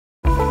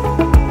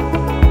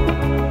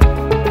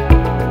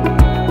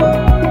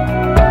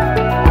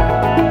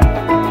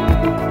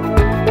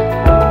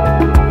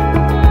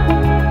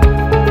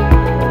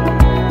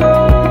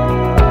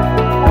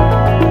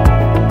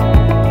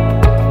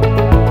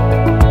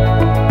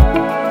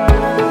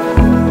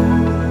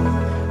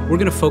We're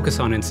going to focus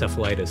on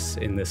encephalitis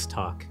in this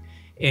talk.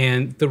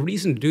 And the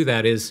reason to do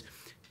that is,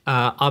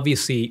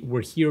 obviously,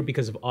 we're here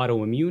because of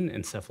autoimmune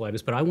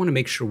encephalitis, but I want to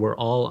make sure we're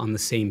all on the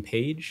same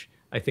page.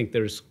 I think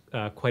there's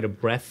quite a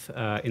breadth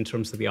in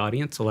terms of the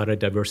audience, a lot of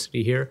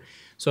diversity here.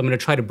 So I'm going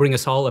to try to bring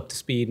us all up to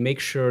speed,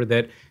 make sure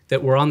that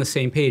we're on the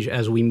same page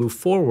as we move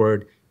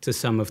forward to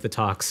some of the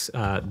talks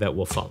that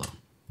will follow.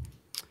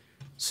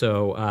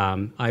 So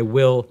I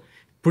will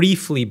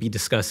briefly be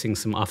discussing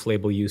some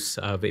off-label use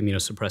of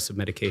immunosuppressive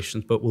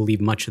medications, but we'll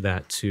leave much of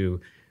that to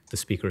the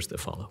speakers that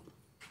follow.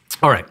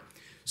 All right,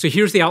 so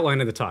here's the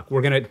outline of the talk. We're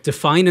going to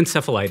define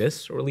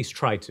encephalitis, or at least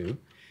try to.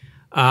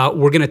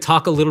 We're going to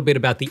talk a little bit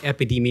about the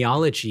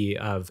epidemiology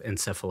of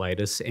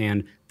encephalitis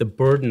and the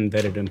burden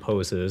that it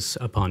imposes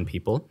upon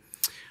people.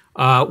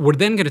 We're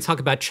then going to talk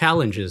about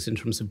challenges in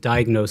terms of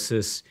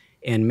diagnosis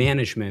and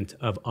management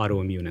of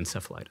autoimmune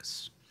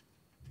encephalitis.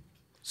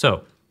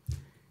 So,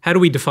 how do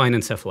we define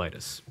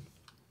encephalitis?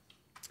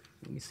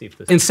 Let me see if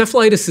this...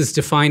 Encephalitis is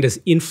defined as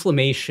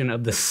inflammation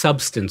of the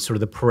substance or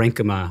the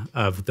parenchyma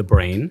of the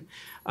brain,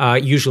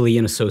 usually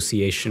in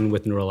association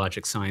with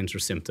neurologic signs or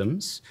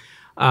symptoms.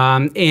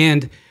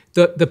 And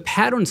the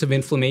patterns of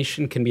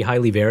inflammation can be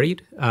highly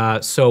varied.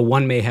 So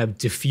one may have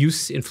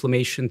diffuse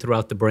inflammation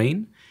throughout the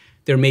brain.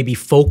 There may be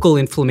focal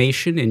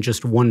inflammation in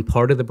just one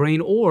part of the brain,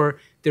 or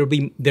there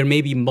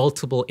may be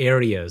multiple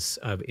areas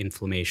of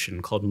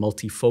inflammation called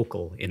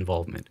multifocal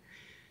involvement.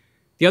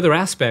 The other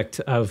aspect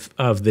of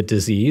the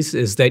disease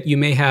is that you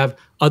may have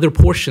other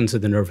portions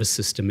of the nervous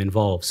system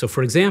involved. So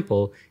for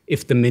example,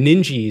 if the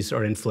meninges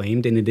are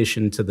inflamed in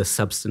addition to the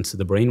substance of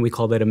the brain, we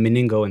call that a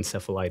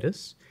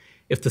meningoencephalitis.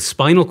 If the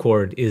spinal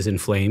cord is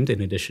inflamed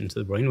in addition to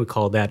the brain, we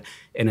call that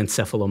an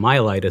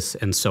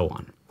encephalomyelitis, and so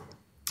on.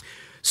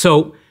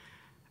 So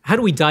how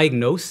do we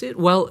diagnose it?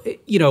 Well,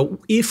 you know,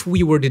 if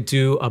we were to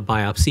do a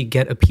biopsy,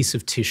 get a piece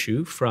of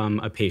tissue from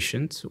a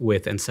patient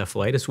with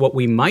encephalitis, what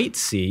we might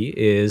see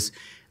is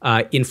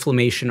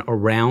inflammation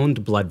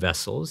around blood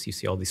vessels. You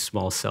see all these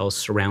small cells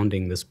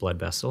surrounding this blood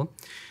vessel.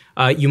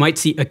 You might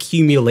see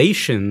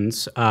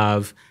accumulations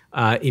of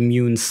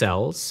immune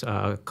cells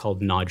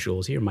called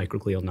nodules here,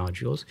 microglial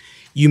nodules.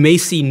 You may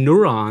see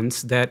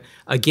neurons that,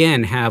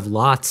 again, have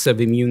lots of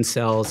immune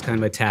cells kind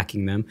of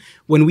attacking them.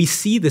 When we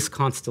see this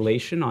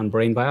constellation on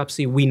brain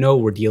biopsy, we know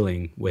we're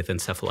dealing with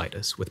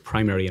encephalitis, with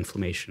primary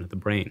inflammation of the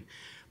brain.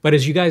 But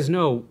as you guys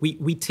know,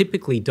 we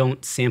typically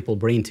don't sample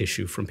brain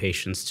tissue from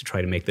patients to try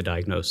to make the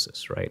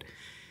diagnosis, right?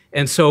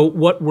 And so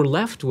what we're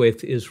left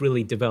with is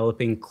really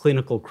developing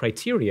clinical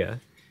criteria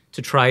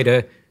to try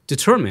to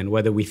determine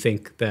whether we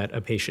think that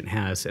a patient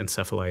has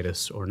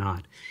encephalitis or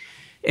not.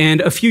 And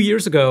a few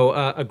years ago,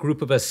 a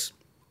group of us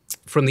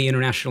from the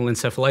International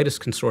Encephalitis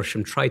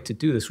Consortium tried to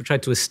do this. We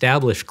tried to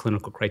establish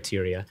clinical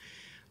criteria.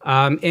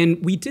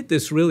 And we did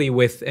this really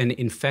with an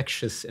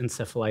infectious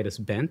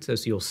encephalitis bent,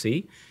 as you'll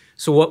see.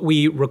 So what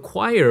we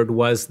required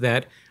was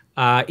that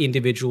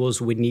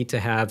individuals would need to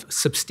have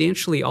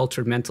substantially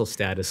altered mental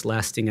status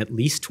lasting at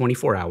least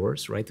 24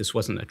 hours, right? This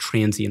wasn't a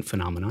transient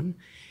phenomenon.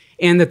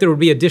 And that there would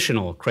be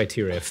additional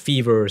criteria,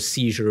 fever,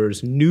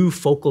 seizures, new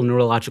focal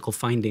neurological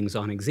findings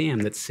on exam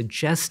that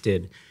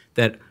suggested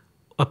that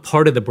a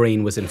part of the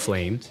brain was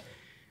inflamed,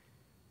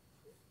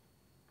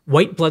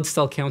 white blood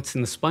cell counts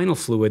in the spinal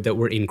fluid that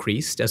were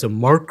increased as a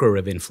marker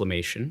of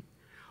inflammation,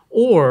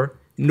 or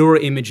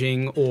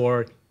neuroimaging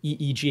or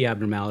EEG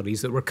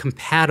abnormalities that were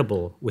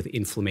compatible with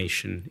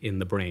inflammation in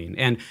the brain.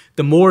 And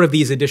the more of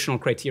these additional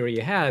criteria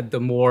you had,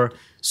 the more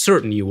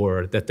certain you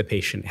were that the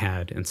patient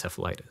had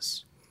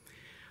encephalitis.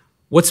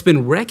 What's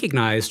been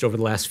recognized over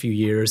the last few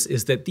years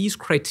is that these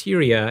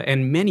criteria,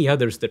 and many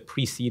others that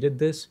preceded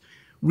this,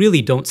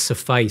 really don't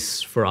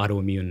suffice for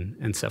autoimmune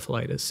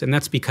encephalitis. And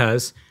that's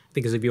because, I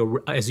think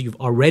as you've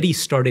already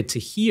started to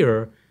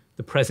hear,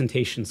 the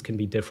presentations can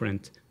be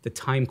different, the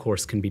time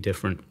course can be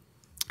different.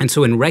 And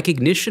so in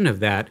recognition of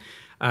that,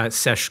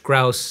 Sesh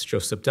Grouse,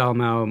 Joseph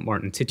Dalmau,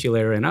 Martin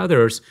Titulaere, and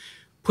others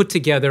put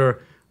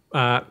together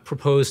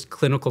proposed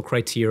clinical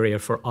criteria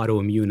for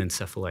autoimmune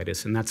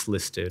encephalitis, and that's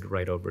listed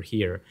right over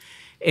here.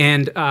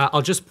 And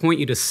I'll just point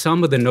you to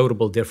some of the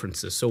notable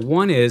differences. So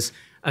one is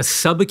a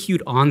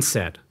subacute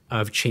onset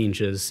of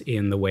changes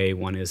in the way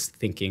one is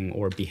thinking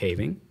or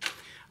behaving,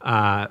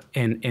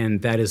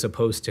 and that is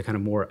opposed to kind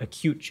of more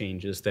acute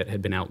changes that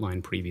had been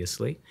outlined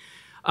previously.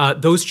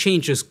 Those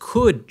changes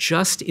could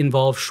just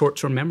involve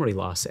short-term memory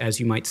loss, as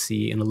you might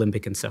see in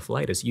limbic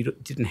encephalitis. You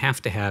didn't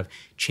have to have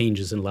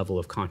changes in level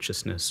of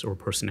consciousness or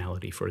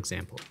personality, for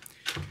example.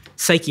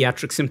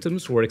 Psychiatric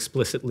symptoms were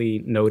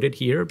explicitly noted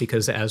here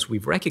because, as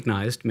we've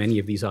recognized, many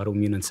of these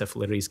autoimmune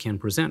encephalitis can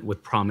present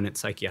with prominent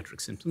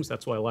psychiatric symptoms.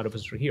 That's why a lot of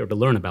us are here, to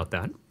learn about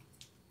that.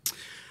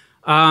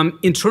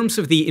 In terms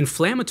of the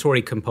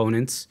inflammatory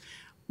components,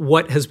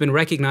 what has been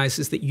recognized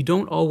is that you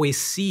don't always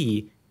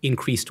see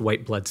increased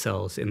white blood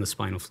cells in the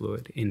spinal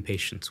fluid in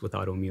patients with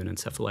autoimmune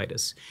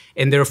encephalitis.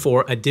 And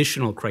therefore,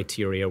 additional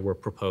criteria were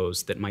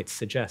proposed that might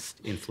suggest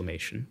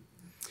inflammation.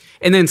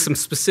 And then some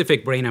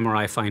specific brain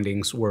MRI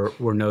findings were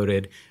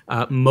noted,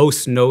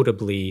 most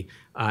notably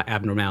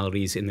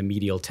abnormalities in the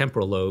medial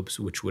temporal lobes,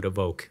 which would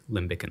evoke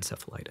limbic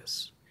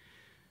encephalitis.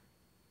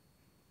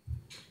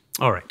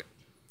 All right,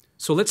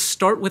 so let's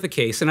start with a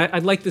case, and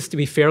I'd like this to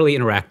be fairly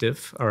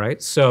interactive, all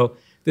right? So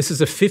this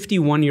is a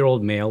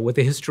 51-year-old male with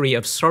a history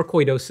of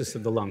sarcoidosis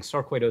of the lungs.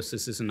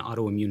 Sarcoidosis is an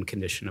autoimmune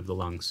condition of the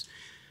lungs.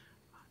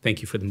 Thank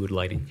you for the mood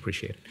lighting,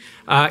 appreciate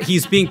it.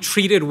 He's being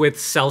treated with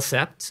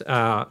Cellcept,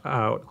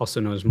 also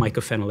known as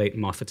mycophenolate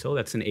mofetil.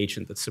 That's an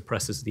agent that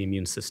suppresses the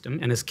immune system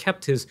and has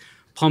kept his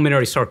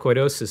pulmonary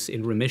sarcoidosis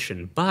in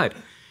remission. But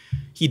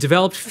he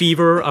developed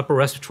fever, upper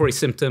respiratory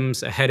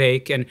symptoms, a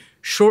headache, and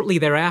shortly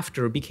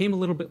thereafter became a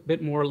little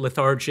bit more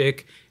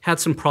lethargic, had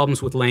some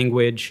problems with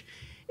language,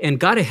 and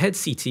got a head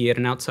CT at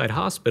an outside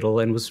hospital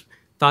and was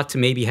thought to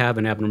maybe have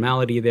an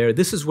abnormality there.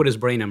 This is what his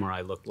brain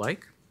MRI looked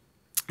like.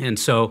 And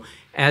so,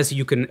 as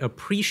you can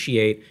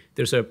appreciate,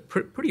 there's a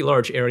pretty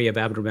large area of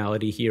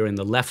abnormality here in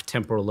the left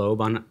temporal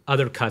lobe. On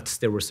other cuts,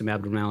 there were some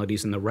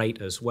abnormalities in the right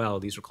as well.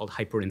 These are called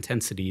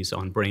hyperintensities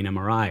on brain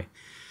MRI.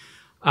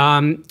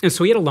 And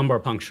so he had a lumbar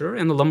puncture,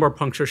 and the lumbar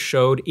puncture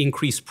showed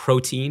increased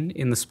protein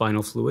in the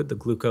spinal fluid. The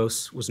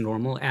glucose was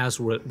normal, as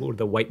were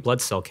the white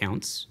blood cell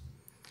counts.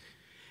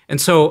 And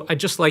so I'd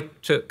just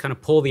like to kind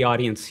of poll the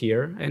audience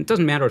here. And it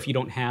doesn't matter if you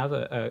don't have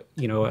a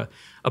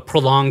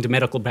prolonged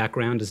medical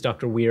background, as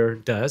Dr. Weir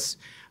does.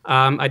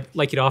 I'd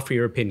like you to offer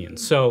your opinion.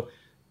 So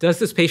does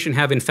this patient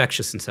have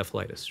infectious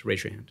encephalitis?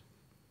 Raise your hand.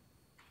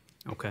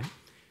 Okay.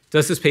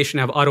 Does this patient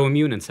have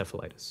autoimmune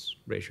encephalitis?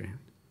 Raise your hand.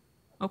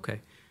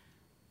 Okay.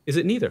 Is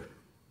it neither?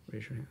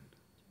 Raise your hand.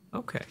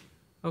 Okay.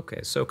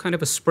 Okay, so kind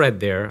of a spread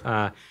there.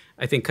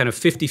 I think kind of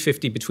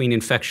 50-50 between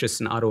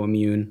infectious and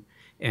autoimmune,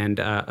 and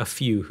a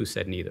few who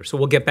said neither. So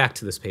we'll get back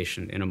to this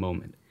patient in a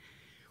moment.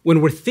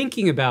 When we're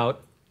thinking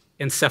about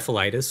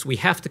encephalitis, we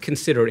have to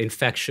consider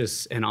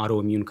infectious and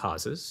autoimmune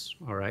causes,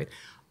 all right?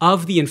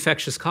 Of the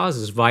infectious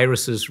causes,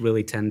 viruses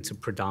really tend to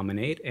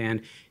predominate,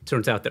 and it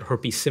turns out that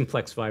herpes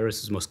simplex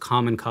virus is the most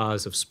common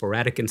cause of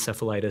sporadic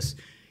encephalitis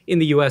in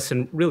the US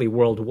and really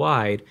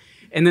worldwide.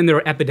 And then there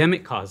are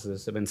epidemic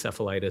causes of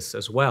encephalitis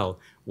as well: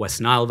 West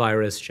Nile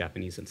virus,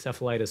 Japanese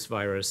encephalitis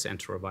virus,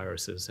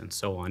 enteroviruses, and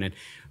so on. And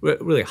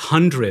really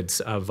hundreds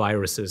of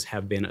viruses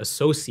have been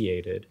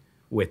associated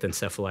with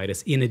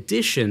encephalitis, in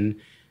addition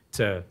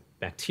to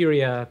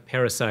bacteria,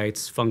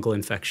 parasites, fungal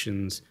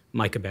infections,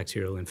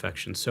 mycobacterial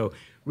infections. So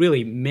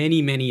really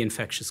many, many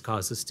infectious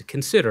causes to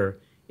consider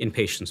in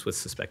patients with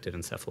suspected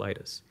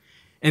encephalitis.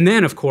 And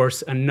then, of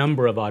course, a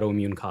number of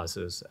autoimmune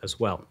causes as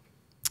well.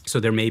 So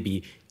there may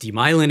be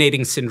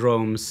demyelinating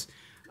syndromes,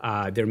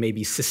 there may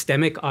be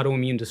systemic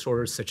autoimmune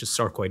disorders such as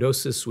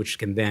sarcoidosis, which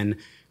can then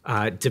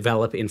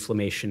develop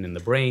inflammation in the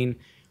brain,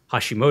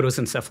 Hashimoto's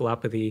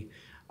encephalopathy,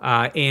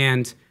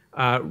 and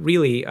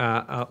really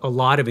a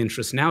lot of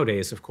interest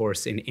nowadays, of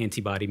course, in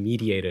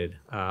antibody-mediated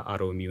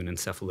autoimmune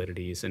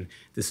encephalitides. And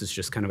this is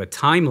just kind of a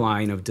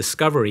timeline of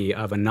discovery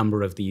of a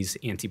number of these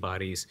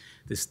antibodies.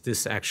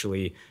 This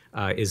actually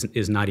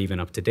is not even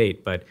up to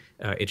date, but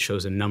it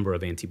shows a number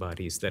of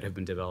antibodies that have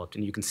been developed.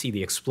 And you can see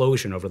the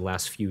explosion over the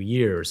last few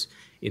years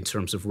in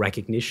terms of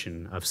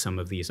recognition of some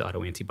of these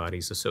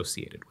autoantibodies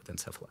associated with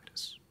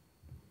encephalitis.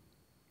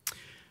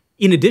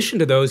 In addition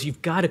to those,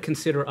 you've got to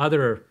consider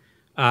other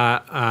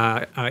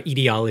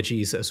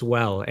etiologies as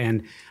well.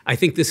 And I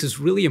think this is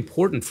really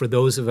important for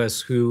those of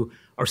us who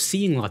are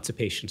seeing lots of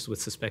patients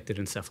with suspected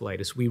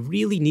encephalitis. We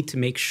really need to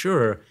make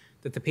sure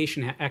that the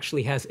patient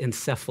actually has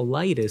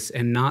encephalitis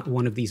and not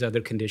one of these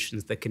other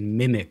conditions that can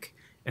mimic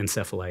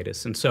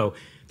encephalitis. And so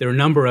there are a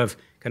number of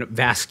kind of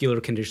vascular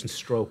conditions,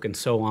 stroke and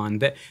so on,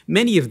 that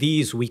many of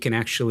these we can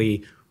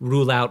actually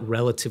rule out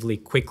relatively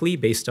quickly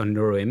based on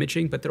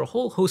neuroimaging, but there are a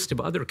whole host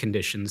of other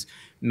conditions,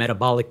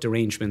 metabolic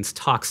derangements,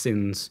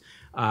 toxins,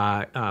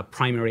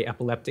 primary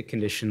epileptic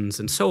conditions,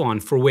 and so on,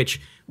 for which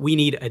we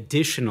need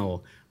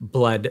additional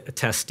blood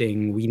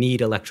testing, we need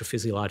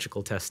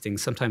electrophysiological testing.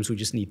 Sometimes we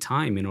just need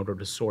time in order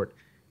to sort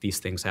these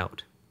things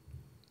out.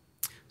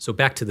 So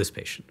back to this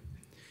patient.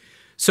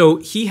 So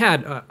he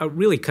had a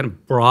really kind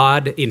of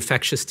broad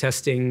infectious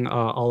testing.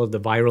 All of the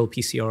viral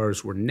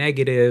PCRs were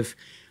negative.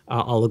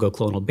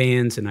 Oligoclonal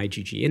bands and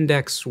IgG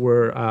index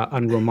were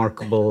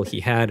unremarkable. He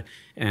had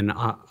an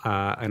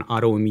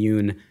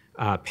autoimmune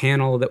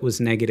panel that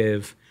was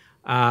negative.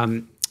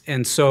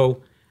 And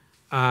so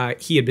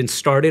he had been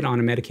started on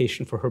a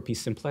medication for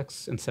herpes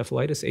simplex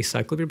encephalitis,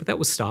 acyclovir, but that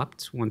was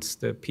stopped once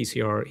the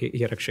PCR, he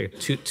had actually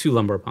two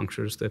lumbar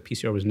punctures. The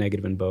PCR was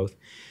negative in both.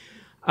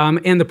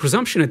 And the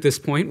presumption at this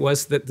point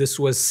was that this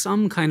was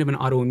some kind of an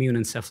autoimmune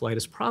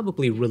encephalitis,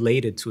 probably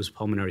related to his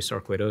pulmonary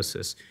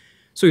sarcoidosis.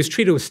 So he was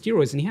treated with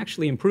steroids, and he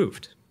actually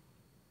improved.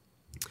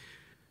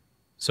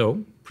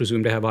 So,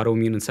 presumed to have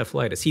autoimmune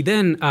encephalitis. He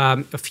then,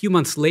 a few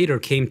months later,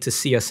 came to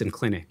see us in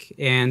clinic.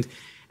 And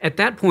at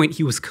that point,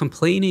 he was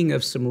complaining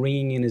of some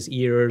ringing in his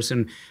ears,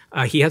 and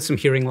he had some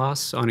hearing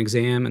loss on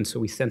exam, and so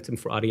we sent him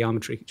for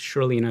audiometry.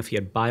 Surely enough, he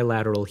had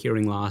bilateral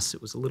hearing loss.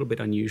 It was a little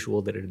bit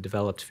unusual that it had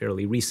developed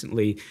fairly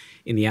recently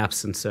in the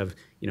absence of,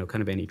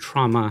 kind of any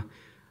trauma.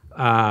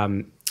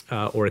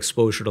 or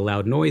exposure to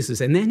loud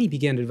noises. And then he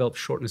began to develop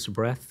shortness of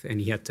breath,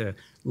 and he had to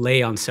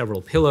lay on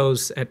several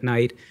pillows at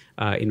night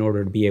in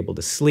order to be able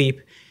to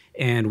sleep.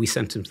 And we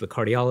sent him to the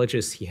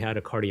cardiologist. He had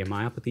a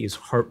cardiomyopathy. His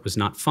heart was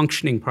not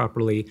functioning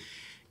properly.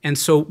 And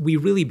so we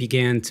really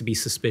began to be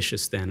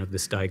suspicious then of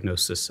this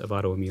diagnosis of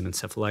autoimmune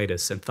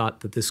encephalitis and thought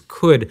that this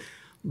could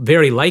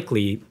very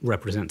likely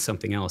represent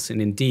something else.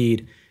 And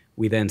indeed,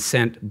 we then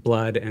sent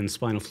blood and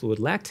spinal fluid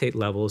lactate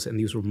levels, and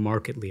these were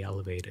markedly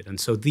elevated. And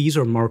so these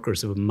are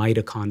markers of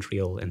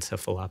mitochondrial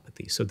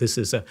encephalopathy. So this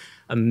is a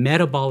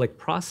metabolic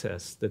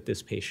process that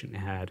this patient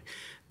had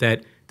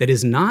that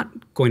is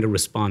not going to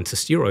respond to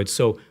steroids.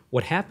 So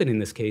what happened in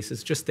this case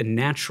is just the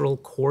natural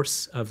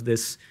course of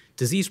this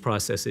disease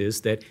process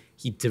is that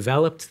he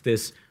developed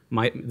this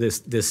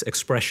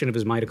expression of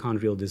his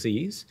mitochondrial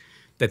disease,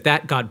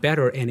 that got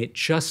better, and it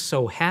just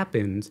so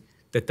happened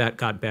that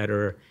got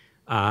better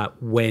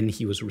when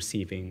he was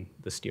receiving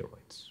the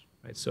steroids.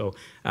 Right? So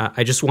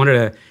I just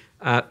wanted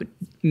to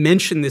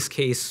mention this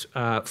case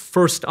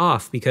first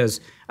off because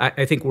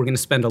I think we're going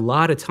to spend a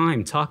lot of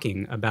time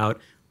talking about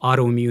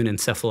autoimmune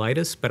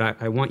encephalitis, but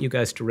I want you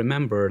guys to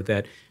remember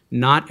that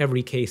not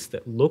every case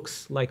that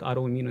looks like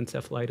autoimmune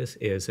encephalitis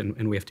is,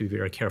 and we have to be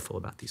very careful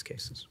about these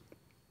cases.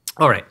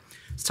 All right,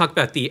 let's talk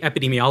about the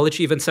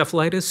epidemiology of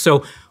encephalitis.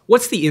 So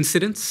what's the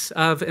incidence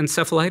of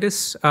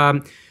encephalitis?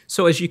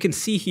 So as you can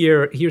see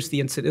here, here's the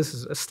incidence. This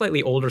is a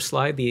slightly older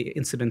slide. The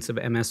incidence of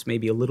MS may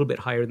be a little bit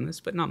higher than this,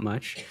 but not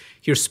much.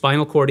 Here's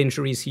spinal cord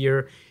injuries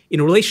here.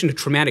 In relation to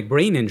traumatic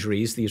brain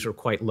injuries, these are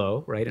quite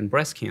low, right, and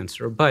breast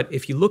cancer. But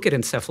if you look at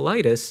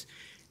encephalitis,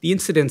 the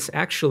incidence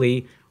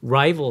actually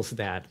rivals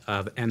that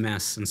of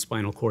MS and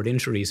spinal cord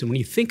injuries. And when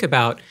you think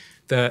about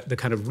the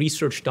kind of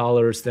research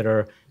dollars that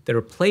are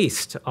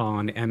placed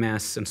on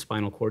MS and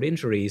spinal cord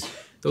injuries,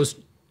 those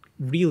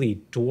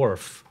really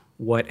dwarf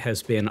what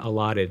has been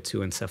allotted to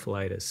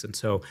encephalitis. And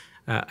so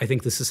I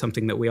think this is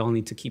something that we all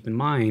need to keep in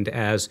mind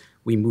as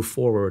we move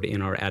forward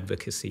in our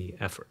advocacy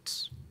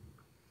efforts.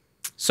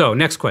 So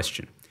next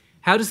question.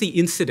 How does the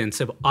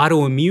incidence of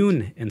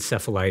autoimmune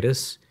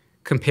encephalitis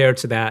compare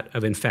to that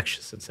of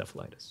infectious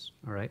encephalitis?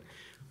 All right.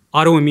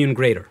 Autoimmune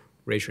greater.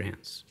 Raise your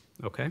hands.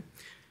 Okay.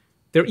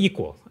 They're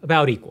equal,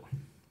 about equal.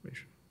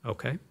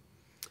 Okay.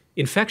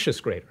 Infectious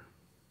greater.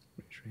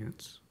 Raise your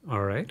hands.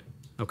 All right.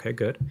 Okay,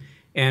 good.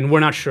 And we're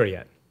not sure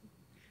yet.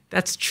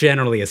 That's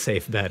generally a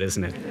safe bet,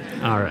 isn't it?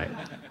 All right.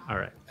 All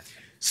right.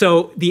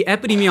 So the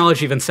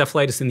epidemiology of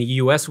encephalitis in the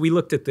US, we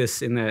looked at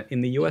this in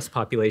the US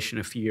population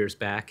a few years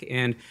back,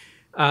 and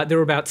there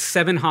were about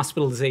 7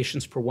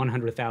 hospitalizations per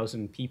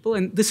 100,000 people.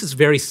 And this is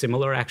very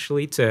similar,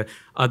 actually, to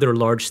other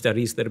large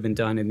studies that have been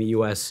done in the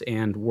US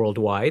and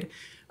worldwide.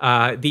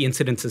 The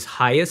incidence is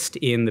highest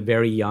in the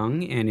very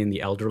young and in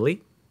the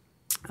elderly.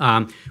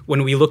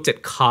 When we looked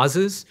at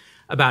causes,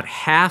 about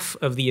half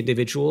of the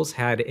individuals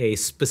had a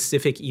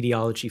specific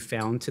etiology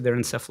found to their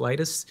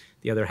encephalitis.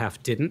 The other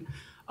half didn't.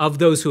 Of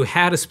those who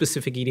had a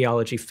specific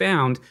etiology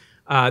found,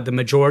 the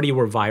majority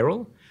were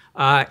viral.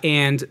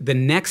 And the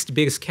next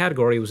biggest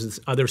category was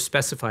this other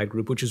specified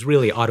group, which is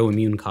really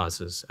autoimmune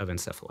causes of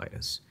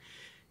encephalitis.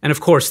 And of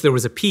course, there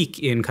was a peak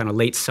in kind of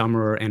late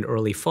summer and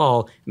early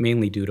fall,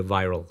 mainly due to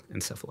viral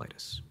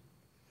encephalitis.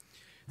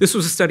 This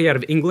was a study out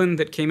of England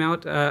that came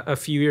out a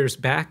few years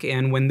back,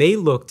 and when they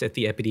looked at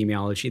the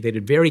epidemiology, they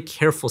did very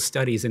careful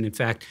studies, and in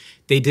fact,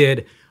 they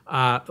did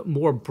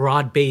more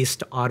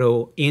broad-based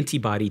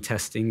autoantibody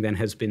testing than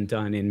has been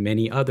done in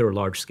many other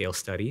large-scale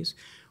studies.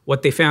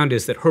 What they found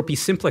is that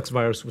herpes simplex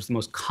virus was the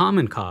most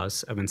common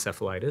cause of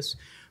encephalitis,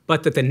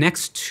 but that the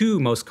next 2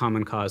 most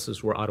common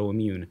causes were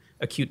autoimmune,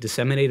 acute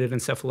disseminated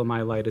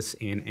encephalomyelitis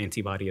and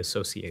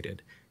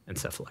antibody-associated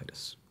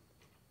encephalitis.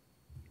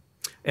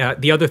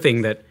 The other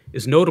thing that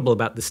is notable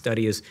about this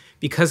study is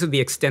because of the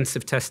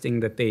extensive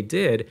testing that they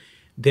did,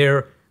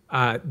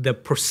 the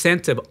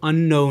percent of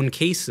unknown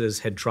cases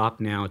had dropped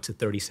now to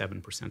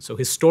 37%. So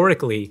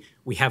historically,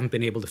 we haven't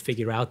been able to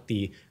figure out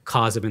the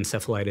cause of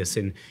encephalitis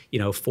in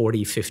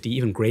 40, 50,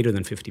 even greater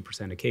than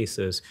 50% of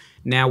cases.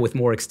 Now with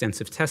more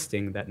extensive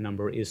testing, that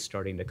number is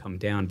starting to come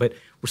down. But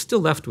we're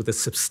still left with a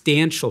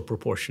substantial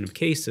proportion of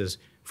cases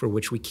for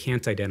which we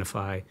can't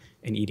identify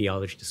an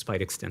etiology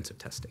despite extensive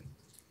testing.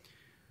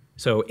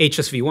 So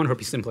HSV1,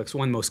 herpes simplex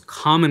 1, most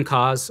common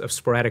cause of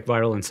sporadic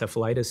viral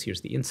encephalitis. Here's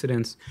the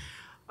incidence.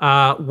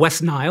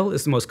 West Nile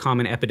is the most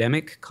common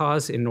epidemic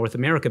cause in North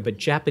America, but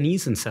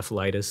Japanese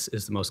encephalitis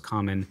is the most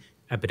common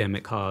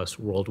epidemic cause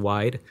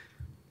worldwide.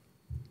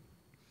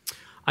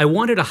 I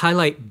wanted to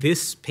highlight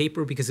this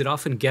paper because it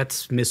often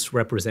gets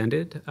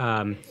misrepresented.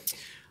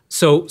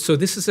 So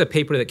this is a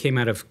paper that came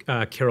out of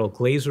Carol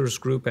Glazer's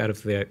group out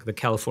of the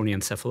California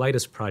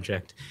Encephalitis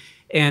Project.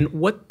 And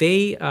what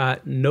they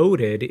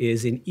noted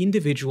is in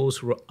individuals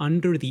who were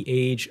under the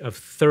age of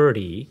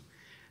 30,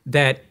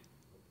 that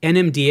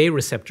NMDA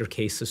receptor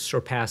cases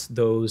surpassed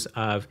those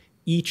of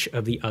each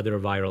of the other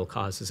viral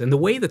causes. And the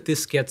way that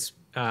this gets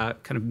kind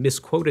of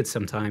misquoted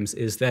sometimes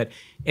is that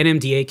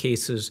NMDA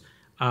cases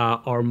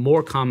are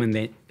more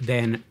common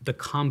than the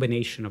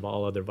combination of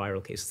all other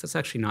viral cases. That's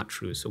actually not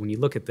true. So when you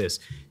look at this,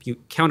 if you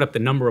count up the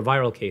number of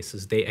viral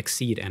cases, they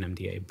exceed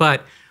NMDA.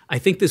 But I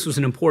think this was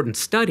an important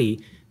study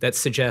that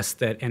suggests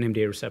that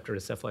NMDA receptor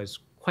encephalitis is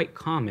quite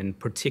common,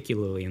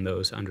 particularly in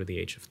those under the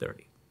age of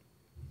 30.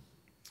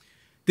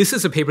 This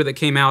is a paper that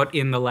came out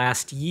in the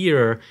last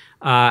year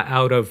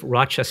out of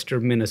Rochester,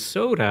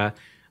 Minnesota,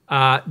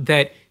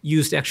 that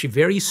used actually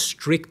very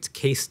strict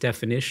case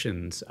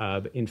definitions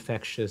of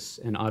infectious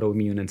and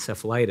autoimmune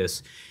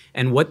encephalitis.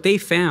 And what they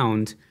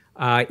found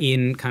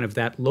in kind of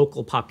that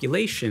local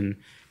population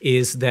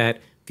is that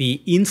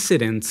the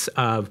incidence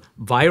of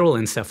viral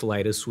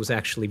encephalitis was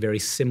actually very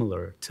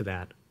similar to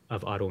that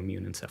of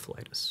autoimmune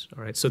encephalitis.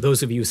 All right, so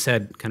those of you who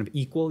said kind of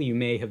equal, you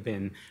may have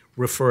been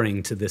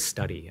referring to this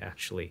study,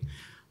 actually.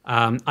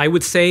 I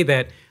would say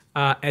that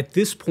at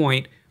this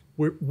point,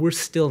 we're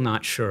still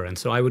not sure, and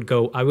so I would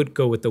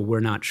go with the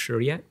we're not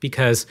sure yet,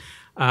 because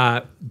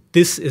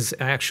this is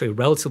actually a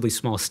relatively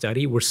small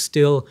study. We're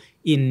still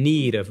in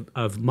need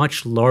of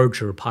much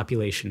larger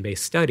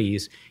population-based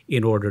studies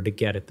in order to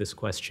get at this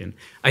question.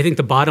 I think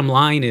the bottom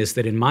line is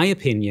that, in my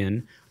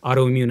opinion,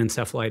 autoimmune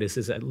encephalitis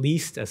is at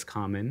least as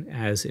common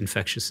as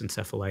infectious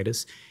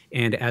encephalitis,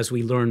 and as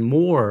we learn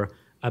more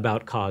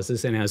about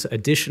causes and as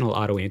additional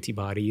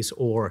autoantibodies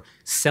or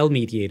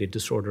cell-mediated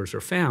disorders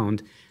are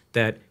found,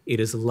 that it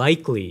is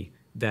likely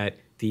that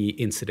the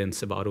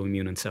incidence of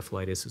autoimmune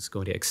encephalitis is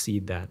going to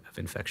exceed that of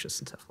infectious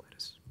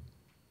encephalitis.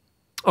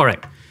 All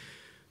right,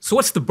 so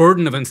what's the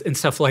burden of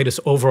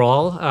encephalitis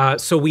overall?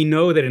 So we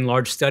know that in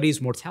large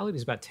studies, mortality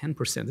is about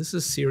 10%. This is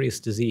a serious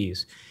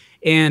disease.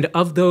 And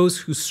of those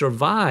who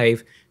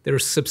survive, there are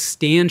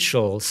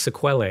substantial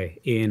sequelae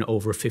in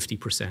over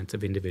 50%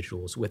 of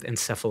individuals with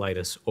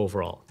encephalitis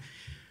overall.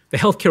 The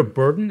healthcare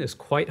burden is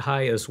quite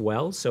high as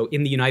well. So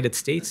in the United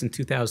States in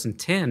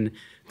 2010,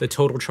 the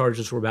total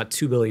charges were about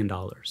 $2 billion.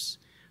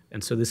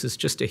 And so this is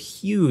just a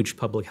huge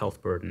public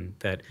health burden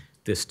that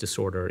this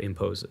disorder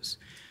imposes.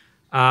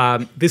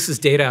 This is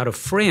data out of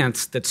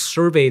France that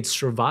surveyed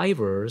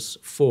survivors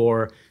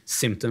for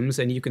symptoms,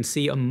 and you can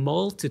see a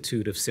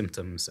multitude of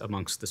symptoms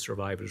amongst the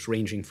survivors,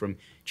 ranging from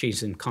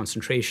changes in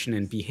concentration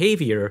and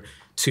behavior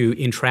to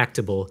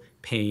intractable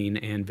pain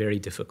and very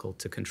difficult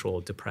to control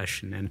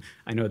depression. And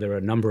I know there are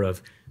a number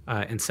of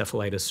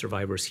encephalitis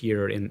survivors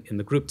here in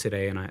the group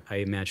today, and I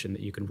imagine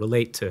that you can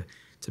relate to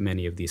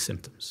many of these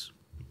symptoms.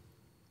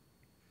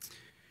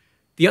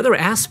 The other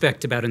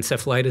aspect about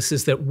encephalitis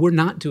is that we're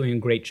not doing a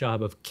great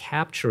job of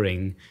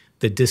capturing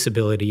the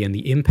disability and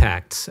the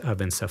impacts of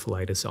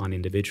encephalitis on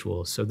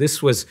individuals. So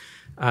this was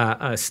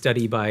a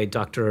study by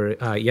Dr.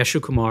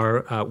 Yeshu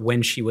Kumar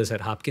when she was at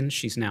Hopkins.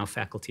 She's now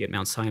faculty at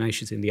Mount Sinai.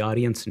 She's in the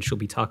audience, and she'll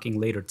be talking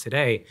later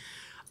today.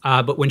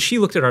 But when she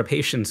looked at our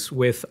patients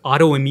with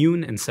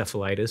autoimmune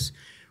encephalitis,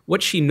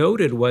 what she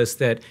noted was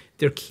that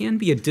there can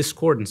be a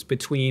discordance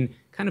between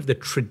kind of the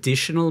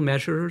traditional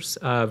measures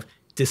of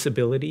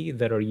disability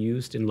that are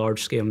used in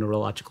large-scale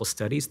neurological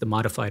studies, the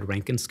modified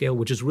Rankin scale,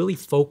 which is really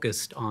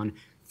focused on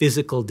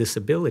physical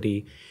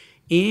disability,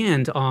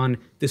 and on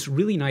this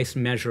really nice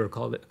measure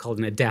called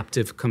an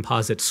adaptive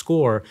composite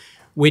score,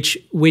 which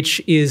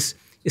is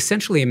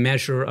essentially a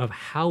measure of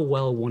how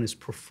well one is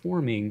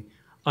performing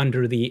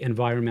under the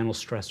environmental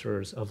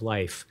stressors of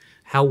life.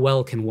 How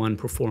well can one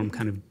perform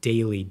kind of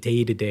daily,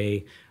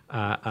 day-to-day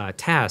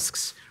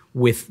tasks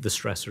with the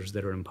stressors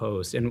that are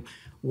imposed? And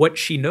what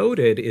she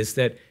noted is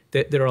that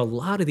there are a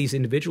lot of these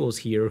individuals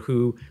here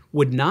who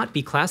would not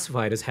be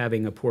classified as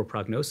having a poor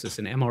prognosis.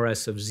 An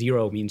MRS of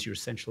 0 means you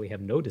essentially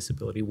have no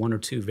disability, 1 or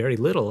 2, very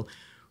little,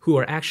 who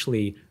are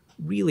actually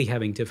really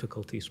having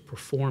difficulties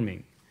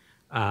performing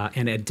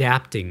and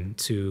adapting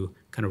to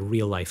kind of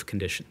real life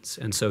conditions.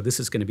 And so this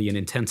is going to be an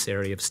intense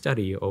area of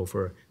study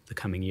over the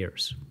coming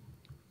years.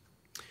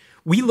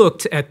 We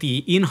looked at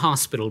the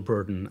in-hospital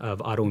burden of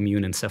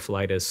autoimmune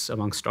encephalitis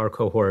amongst our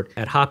cohort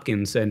at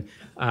Hopkins, and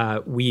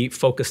we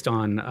focused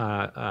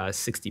on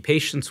 60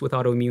 patients with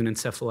autoimmune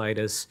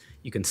encephalitis.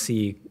 You can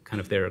see kind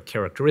of their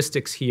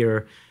characteristics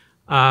here.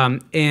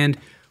 And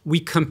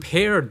we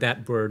compared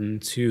that burden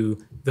to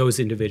those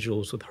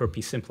individuals with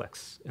herpes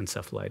simplex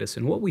encephalitis.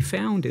 And what we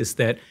found is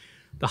that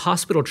the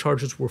hospital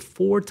charges were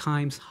 4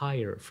 times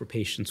higher for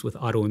patients with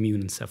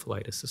autoimmune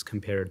encephalitis as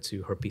compared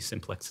to herpes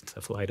simplex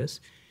encephalitis.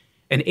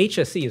 And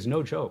HSE is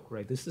no joke,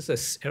 right? This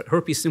is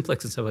herpes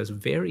simplex encephalitis, a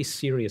very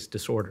serious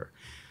disorder.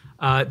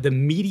 The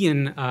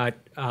median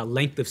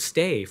length of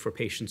stay for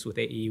patients with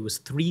AE was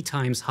 3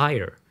 times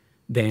higher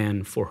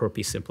than for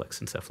herpes simplex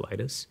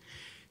encephalitis.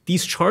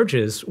 These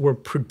charges were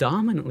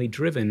predominantly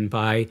driven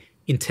by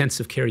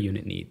intensive care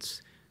unit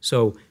needs.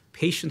 So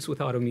patients with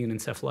autoimmune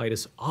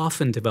encephalitis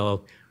often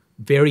develop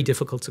very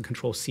difficult to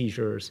control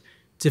seizures,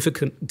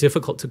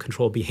 difficult to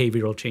control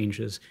behavioral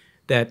changes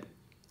that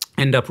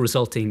end up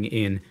resulting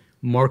in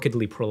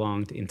markedly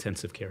prolonged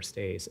intensive care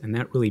stays. And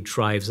that really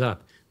drives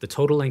up the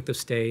total length of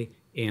stay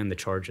and the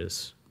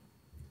charges.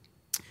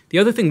 The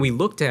other thing we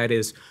looked at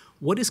is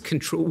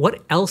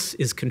what else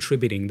is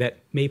contributing that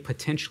may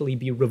potentially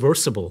be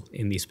reversible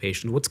in these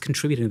patients? What's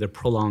contributing to their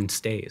prolonged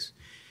stays?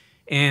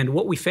 And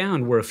what we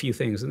found were a few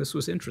things, and this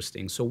was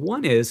interesting. So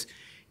one is,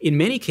 in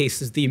many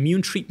cases, the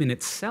immune treatment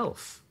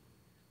itself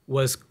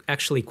was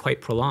actually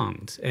quite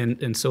prolonged.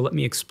 And so let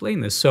me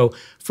explain this. So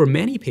for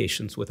many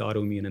patients with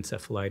autoimmune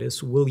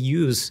encephalitis, we'll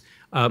use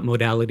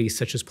modalities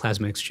such as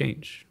plasma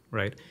exchange,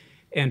 right?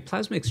 And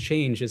plasma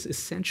exchange is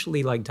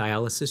essentially like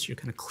dialysis. You're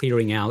kind of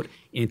clearing out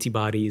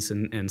antibodies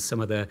and some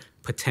of the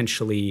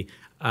potentially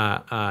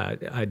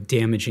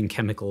damaging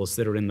chemicals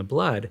that are in the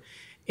blood.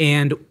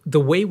 And the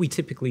way we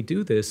typically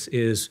do this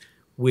is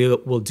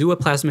we'll do a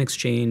plasma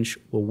exchange,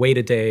 we'll wait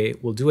a day,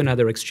 we'll do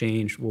another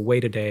exchange, we'll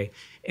wait a day,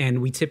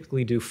 and we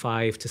typically do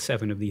 5 to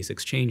 7 of these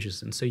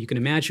exchanges. And so you can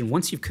imagine,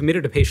 once you've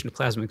committed a patient to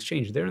plasma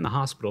exchange, they're in the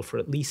hospital for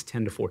at least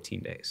 10 to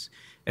 14 days.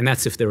 And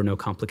that's if there are no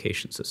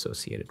complications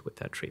associated with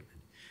that treatment.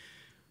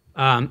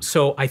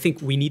 So I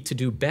think we need to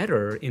do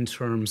better in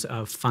terms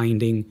of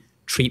finding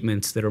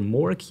treatments that are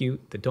more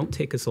acute, that don't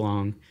take as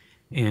long,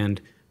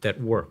 and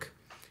that work.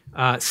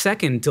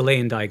 Second, delay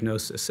in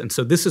diagnosis. And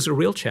so this is a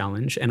real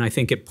challenge, and I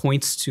think it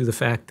points to the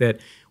fact that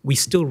we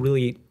still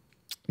really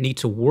need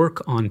to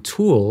work on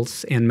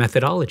tools and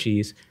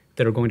methodologies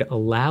that are going to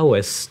allow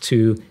us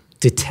to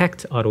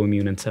detect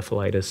autoimmune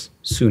encephalitis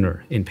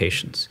sooner in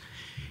patients.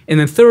 And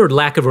then third,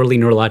 lack of early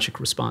neurologic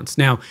response.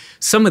 Now,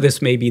 some of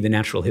this may be the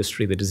natural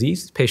history of the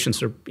disease.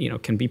 Patients are,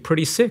 can be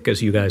pretty sick,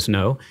 as you guys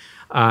know,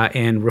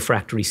 and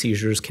refractory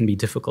seizures can be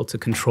difficult to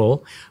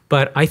control.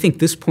 But I think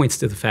this points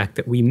to the fact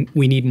that we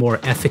need more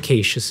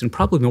efficacious and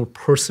probably more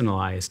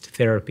personalized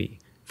therapy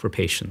for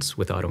patients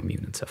with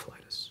autoimmune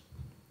encephalitis.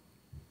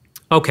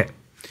 Okay,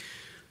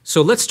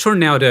 so let's turn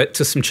now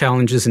to some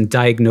challenges in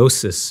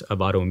diagnosis of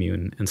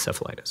autoimmune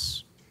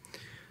encephalitis.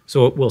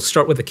 So we'll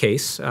start with a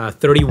case, a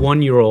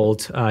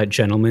 31-year-old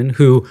gentleman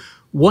who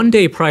one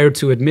day prior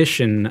to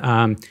admission,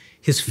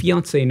 his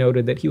fiancée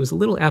noted that he was a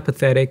little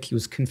apathetic, he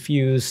was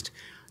confused,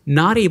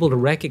 not able to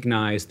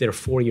recognize their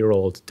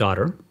 4-year-old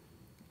daughter.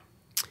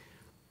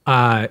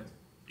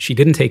 She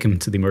didn't take him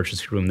to the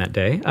emergency room that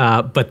day,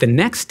 but the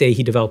next day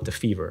he developed a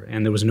fever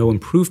and there was no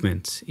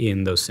improvement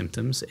in those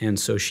symptoms, and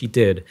so she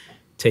did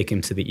take him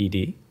to the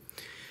ED.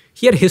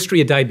 He had a history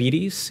of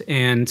diabetes,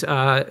 and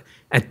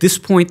at this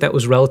point that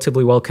was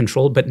relatively well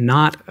controlled, but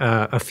not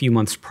a few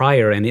months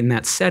prior, and in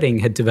that setting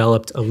had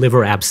developed a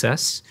liver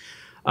abscess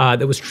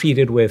that was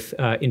treated with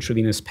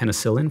intravenous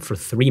penicillin for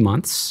 3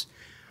 months.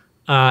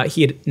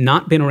 He had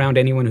not been around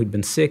anyone who'd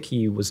been sick.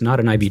 He was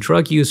not an IV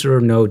drug user,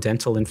 no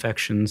dental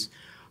infections.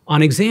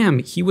 On exam,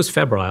 he was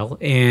febrile,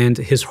 and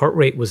his heart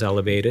rate was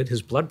elevated.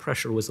 His blood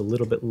pressure was a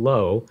little bit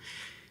low.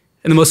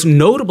 And the most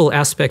notable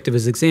aspect of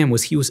his exam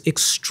was he was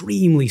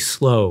extremely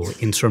slow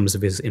in terms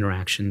of his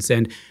interactions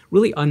and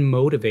really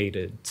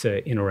unmotivated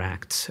to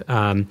interact.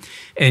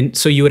 And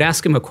so you would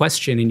ask him a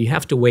question and you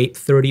have to wait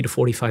 30 to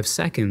 45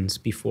 seconds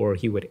before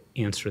he would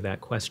answer that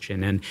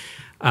question. And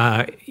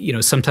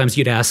sometimes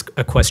you'd ask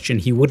a question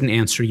he wouldn't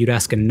answer, you'd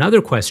ask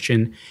another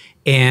question,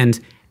 and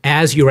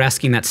as you're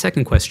asking that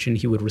second question,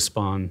 he would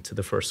respond to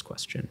the first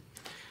question.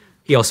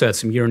 He also had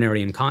some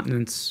urinary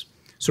incontinence.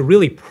 So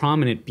really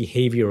prominent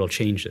behavioral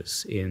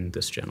changes in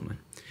this gentleman.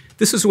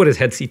 This is what his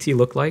head CT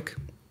looked like.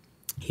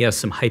 He has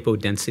some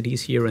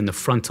hypodensities here in the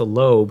frontal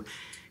lobe.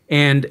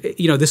 And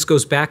this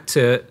goes back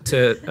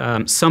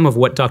to some of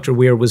what Dr.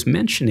 Weir was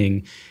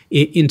mentioning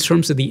in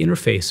terms of the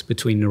interface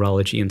between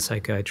neurology and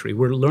psychiatry.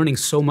 We're learning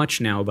so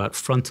much now about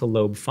frontal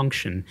lobe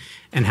function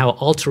and how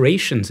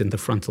alterations in the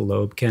frontal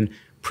lobe can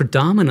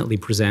predominantly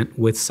present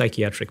with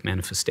psychiatric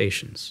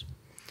manifestations.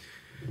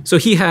 So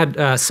he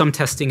had some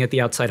testing at the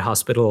outside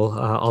hospital,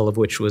 all of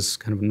which was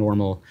kind of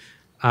normal.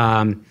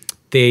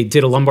 They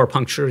did a lumbar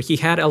puncture. He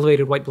had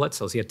elevated white blood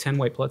cells. He had 10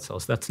 white blood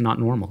cells. That's not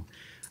normal.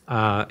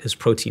 His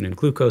protein and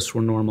glucose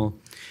were normal.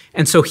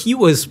 And so he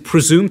was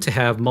presumed to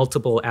have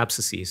multiple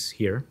abscesses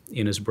here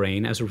in his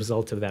brain as a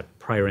result of that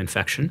prior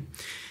infection.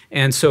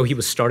 And so he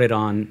was started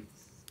on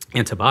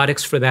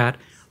antibiotics for that,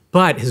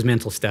 but his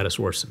mental status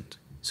worsened.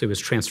 So he was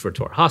transferred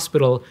to our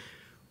hospital.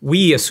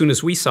 We, as soon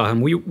as we saw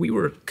him, we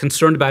were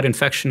concerned about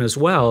infection as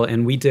well,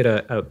 and we did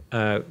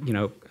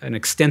an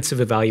extensive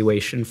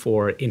evaluation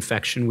for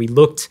infection. We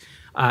looked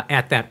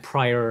at that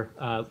prior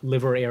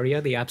liver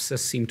area. The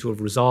abscess seemed to have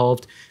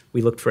resolved.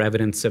 We looked for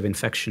evidence of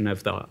infection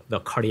of the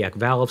cardiac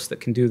valves that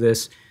can do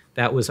this.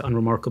 That was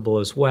unremarkable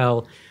as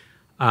well.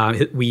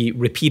 We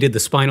repeated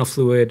the spinal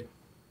fluid.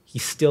 He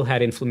still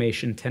had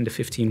inflammation, 10 to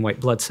 15 white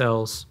blood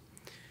cells.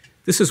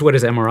 This is what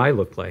his MRI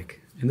looked like.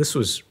 And this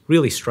was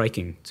really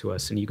striking to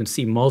us. And you can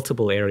see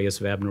multiple areas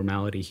of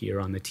abnormality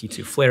here on the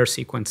T2 flare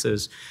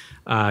sequences.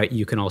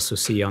 You can also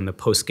see on the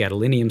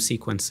post-gadolinium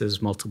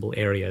sequences multiple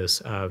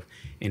areas of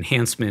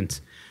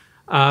enhancement.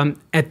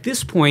 At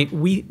this point,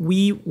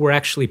 we were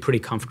actually pretty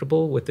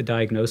comfortable with the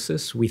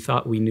diagnosis. We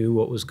thought we knew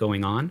what was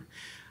going on.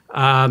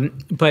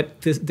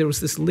 But there was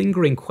this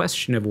lingering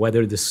question of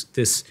whether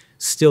this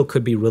still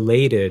could be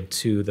related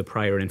to the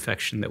prior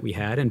infection that we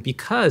had. And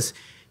because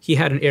he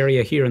had an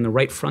area here in the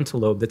right frontal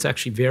lobe that's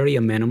actually very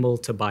amenable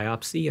to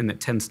biopsy and that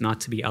tends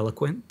not to be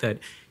eloquent, that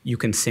you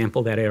can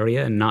sample that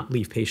area and not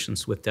leave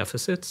patients with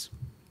deficits.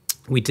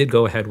 We did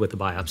go ahead with the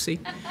biopsy.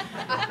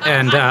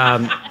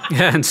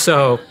 And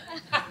so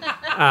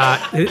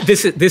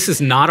this is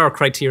not our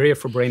criteria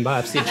for brain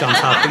biopsy at Johns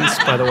Hopkins,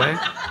 by the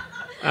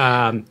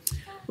way.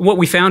 What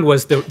we found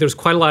was there's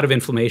quite a lot of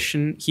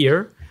inflammation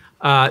here.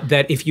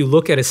 That if you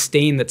look at a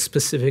stain that's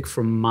specific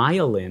for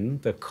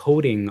myelin, the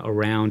coating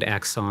around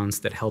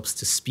axons that helps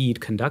to speed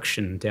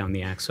conduction down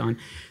the axon,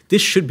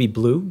 this should be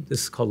blue.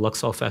 This is called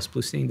Luxol fast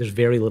blue stain. There's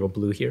very little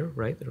blue here,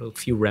 right? There are a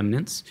few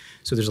remnants.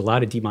 So there's a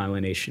lot of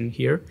demyelination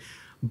here.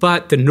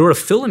 But the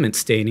neurofilament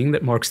staining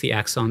that marks the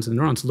axons and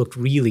the neurons looked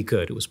really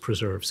good. It was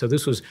preserved. So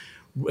this was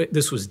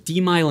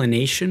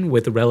demyelination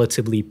with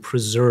relatively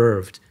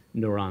preserved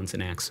neurons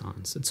and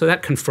axons. And so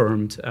that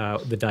confirmed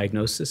the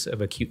diagnosis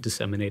of acute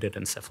disseminated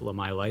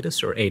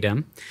encephalomyelitis, or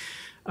ADEM.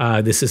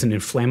 This is an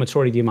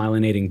inflammatory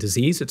demyelinating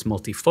disease. It's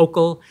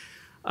multifocal,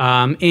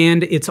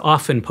 and it's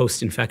often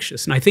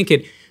post-infectious. And I think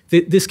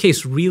this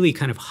case really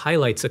kind of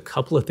highlights a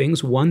couple of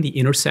things. One, the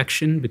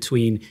intersection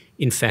between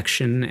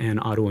infection and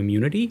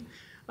autoimmunity.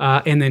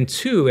 And then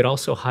two, it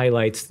also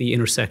highlights the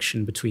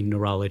intersection between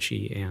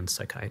neurology and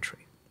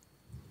psychiatry.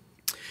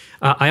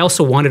 I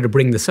also wanted to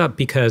bring this up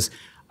because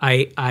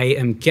I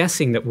am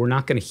guessing that we're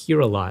not going to hear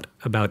a lot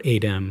about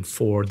ADEM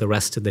for the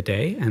rest of the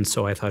day, and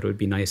so I thought it would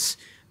be nice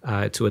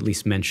to at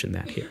least mention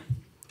that here.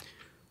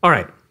 All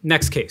right,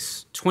 next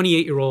case,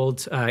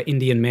 28-year-old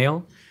Indian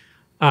male.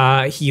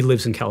 He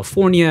lives in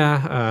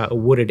California, a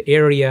wooded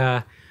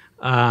area,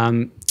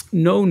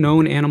 no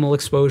known animal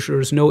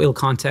exposures, no ill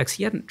contacts.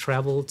 He hadn't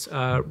traveled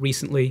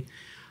recently,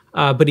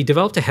 but he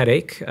developed a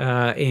headache,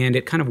 and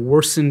it kind of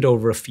worsened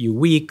over a few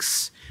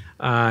weeks.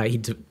 He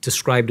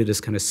described it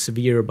as kind of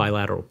severe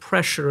bilateral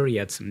pressure. He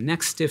had some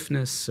neck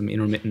stiffness, some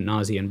intermittent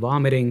nausea and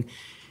vomiting.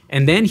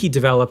 And then he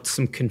developed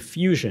some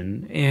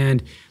confusion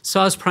and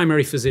saw his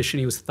primary physician.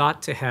 He was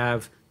thought to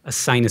have a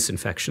sinus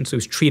infection, so he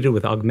was treated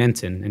with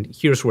Augmentin. And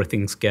here's where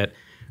things get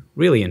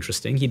really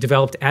interesting. He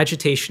developed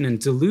agitation and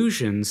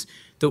delusions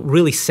that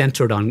really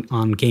centered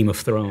on Game of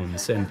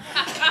Thrones. And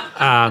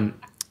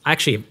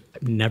actually,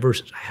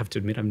 I have to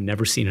admit, I've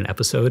never seen an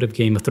episode of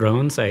Game of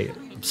Thrones.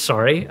 I'm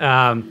sorry.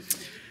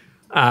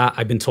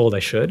 I've been told I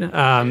should,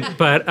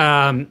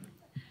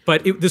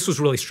 but this was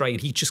really striking.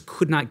 He just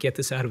could not get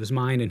this out of his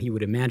mind, and he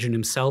would imagine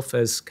himself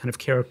as kind of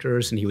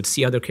characters, and he would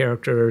see other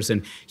characters,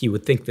 and he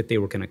would think that they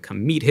were going to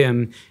come meet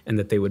him and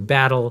that they would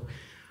battle.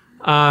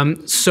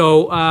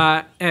 So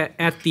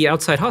at the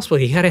outside hospital,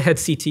 he had a head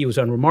CT. It was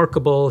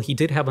unremarkable. He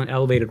did have an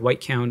elevated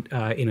white count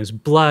in his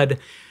blood.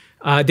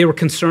 They were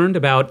concerned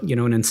about, an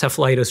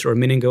encephalitis or a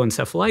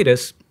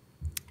meningoencephalitis.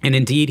 And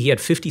indeed, he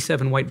had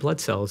 57 white blood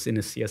cells in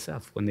his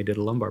CSF when they did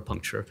a lumbar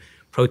puncture.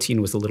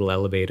 Protein was a little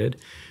elevated.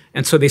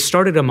 And so they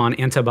started him on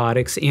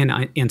antibiotics and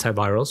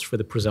antivirals for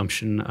the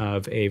presumption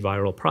of a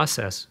viral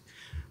process,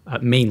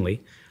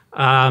 mainly.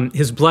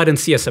 His blood and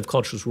CSF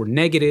cultures were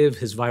negative.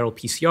 His viral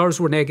PCRs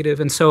were negative.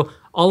 And so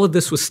all of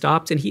this was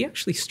stopped, and he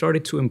actually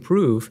started to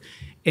improve.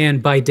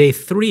 And by day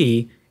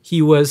 3,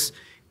 he was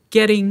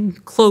getting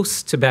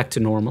close to back to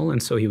normal,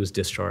 and so he was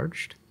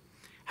discharged.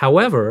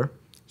 However,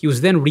 he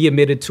was then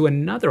readmitted to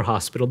another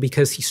hospital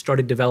because he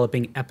started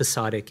developing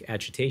episodic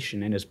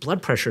agitation, and his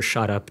blood pressure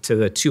shot up to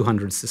the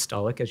 200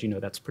 systolic. As you know,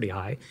 that's pretty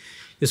high.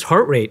 His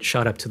heart rate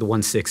shot up to the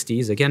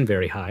 160s, again,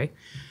 very high.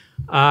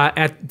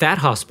 At that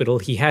hospital,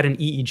 he had an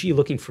EEG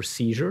looking for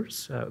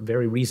seizures, a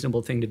very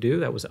reasonable thing to do.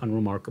 That was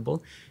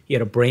unremarkable. He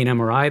had a brain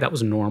MRI. That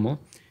was normal.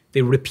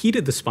 They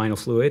repeated the spinal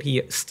fluid.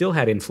 He still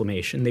had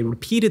inflammation. They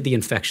repeated the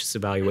infectious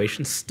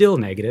evaluation, still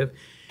negative.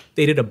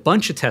 They did a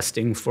bunch of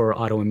testing for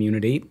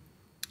autoimmunity.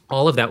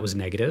 All of that was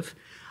negative.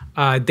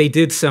 They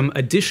did some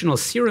additional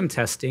serum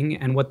testing,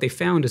 and what they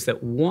found is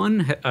that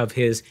one of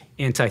his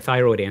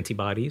antithyroid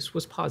antibodies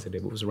was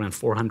positive. It was around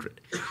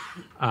 400,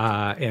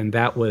 and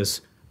that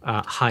was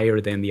higher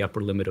than the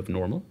upper limit of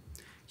normal.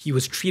 He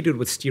was treated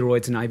with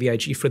steroids and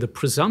IVIG for the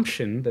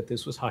presumption that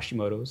this was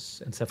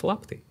Hashimoto's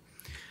encephalopathy.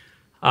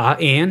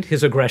 And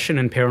his aggression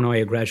and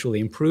paranoia gradually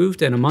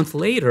improved, and a month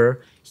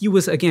later, he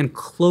was again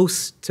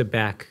close to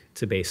back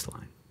to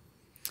baseline.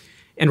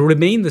 And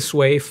remained this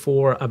way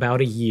for about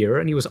a year,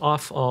 and he was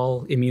off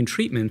all immune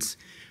treatments,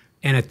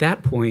 and at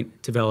that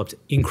point developed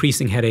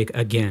increasing headache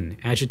again,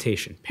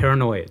 agitation,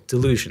 paranoia,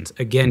 delusions,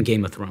 again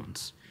Game of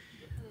Thrones.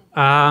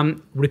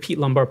 Repeat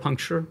lumbar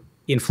puncture,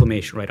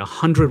 inflammation, right?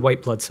 100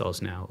 white blood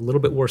cells now, a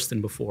little bit worse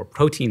than before,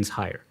 proteins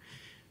higher.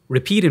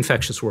 Repeat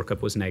infectious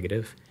workup was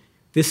negative.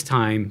 This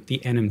time, the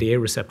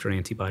NMDA receptor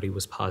antibody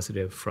was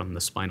positive from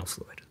the spinal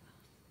fluid.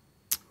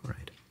 All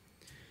right.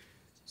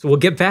 So we'll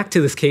get back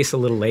to this case a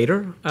little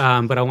later,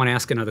 but I want to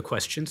ask another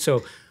question.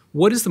 So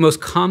what is the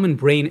most common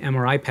brain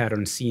MRI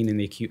pattern seen in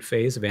the acute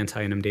phase of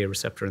anti-NMDA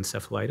receptor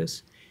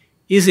encephalitis?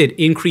 Is it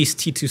increased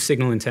T2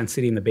 signal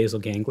intensity in the basal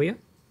ganglia?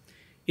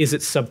 Is it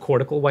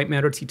subcortical white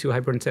matter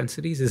T2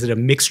 hyperintensities? Is it a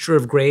mixture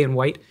of gray and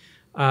white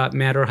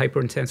matter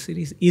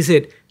hyperintensities? Is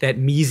it that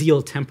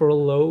mesial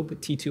temporal lobe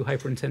T2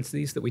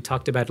 hyperintensities that we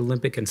talked about in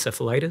limbic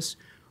encephalitis?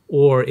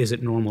 Or is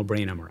it normal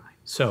brain MRI?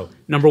 So,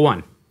 number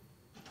one.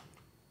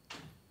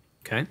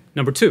 Okay.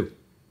 Number two.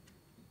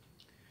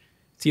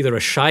 It's either a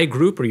shy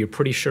group or you're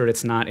pretty sure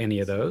it's not any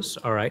of those.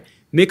 All right.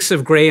 Mix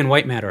of gray and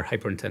white matter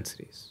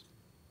hyperintensities.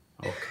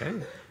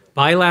 Okay.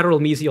 Bilateral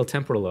mesial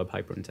temporal lobe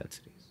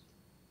hyperintensities.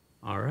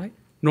 All right.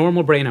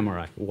 Normal brain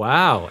MRI.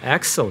 Wow,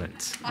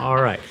 excellent.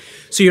 All right.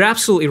 So you're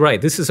absolutely right.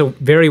 This is a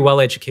very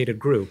well-educated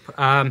group.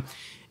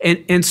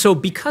 And so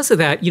because of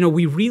that,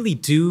 we really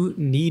do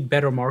need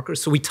better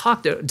markers. So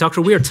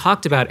Dr. Weir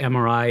talked about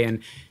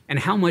MRI and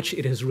how much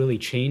it has really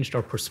changed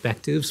our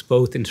perspectives,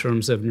 both in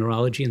terms of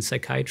neurology and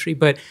psychiatry,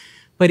 but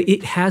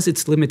it has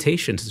its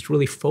limitations. It's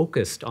really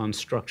focused on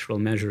structural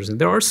measures. And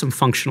there are some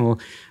functional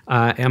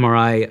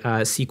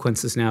MRI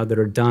sequences now that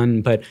are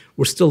done, but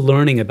we're still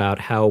learning about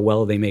how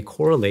well they may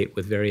correlate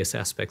with various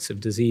aspects of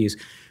disease.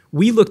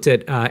 We looked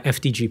at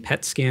FDG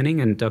PET scanning,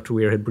 and Dr.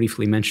 Weir had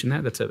briefly mentioned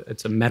that.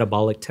 It's a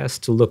metabolic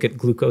test to look at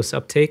glucose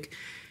uptake.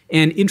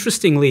 And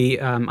interestingly,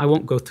 I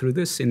won't go through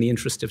this in the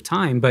interest of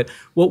time, but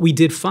what we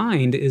did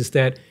find is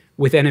that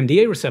with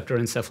NMDA receptor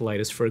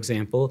encephalitis, for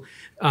example,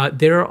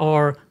 there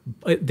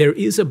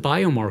is a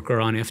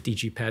biomarker on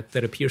FDG PET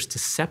that appears to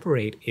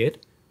separate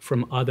it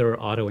from other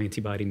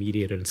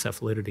autoantibody-mediated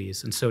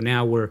encephalitides. And so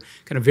now we're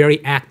kind of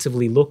very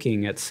actively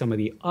looking at some of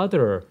the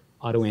other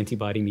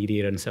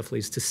autoantibody-mediated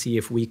encephalitis to see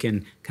if we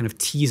can kind of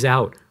tease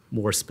out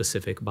more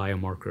specific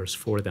biomarkers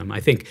for them.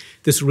 I think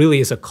this really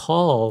is a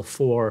call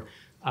for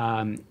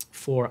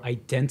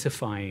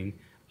identifying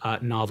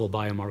novel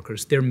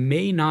biomarkers. There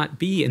may not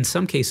be, in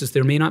some cases,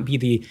 there may not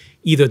be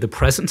either the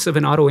presence of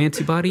an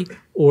autoantibody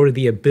or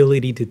the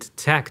ability to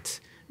detect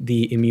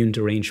the immune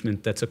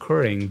derangement that's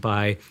occurring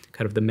by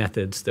kind of the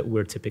methods that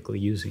we're typically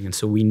using. And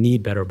so we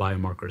need better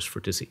biomarkers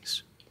for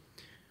disease.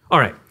 All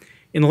right.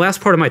 In the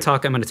last part of my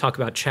talk, I'm going to talk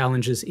about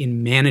challenges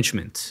in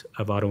management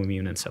of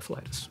autoimmune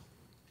encephalitis.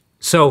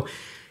 So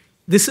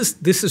this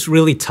is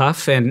really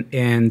tough, and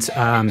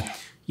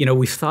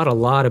we've thought a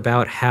lot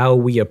about how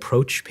we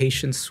approach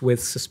patients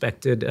with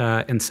suspected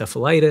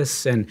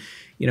encephalitis, and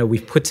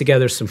we've put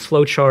together some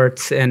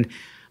flowcharts. And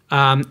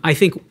I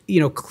think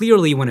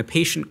clearly when a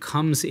patient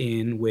comes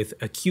in with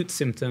acute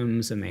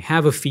symptoms and they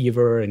have a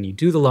fever, and you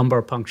do the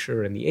lumbar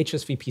puncture, and the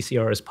HSV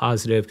PCR is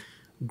positive,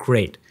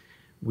 great.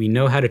 We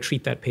know how to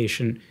treat that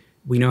patient.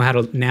 We know how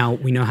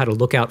to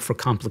look out for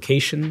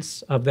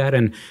complications of that.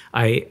 And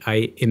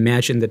I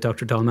imagine that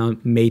Dr.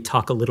 Dalmau may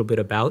talk a little bit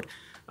about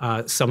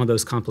some of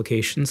those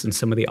complications and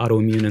some of the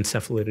autoimmune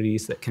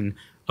encephalitides that can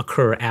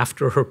occur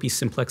after herpes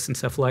simplex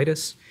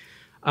encephalitis.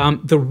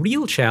 The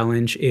real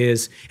challenge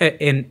is,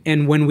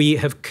 and when we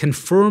have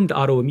confirmed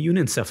autoimmune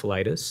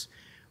encephalitis,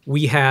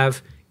 we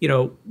have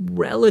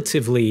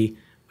relatively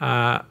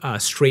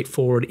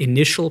straightforward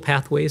initial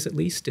pathways, at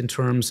least in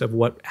terms of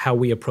how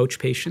we approach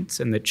patients,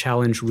 and the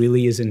challenge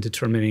really is in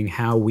determining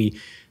how we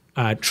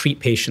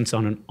treat patients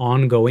on an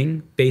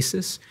ongoing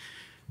basis.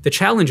 The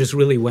challenge is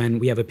really when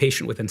we have a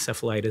patient with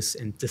encephalitis,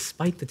 and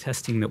despite the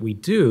testing that we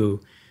do,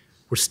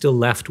 we're still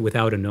left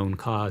without a known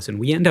cause, and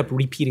we end up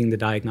repeating the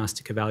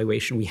diagnostic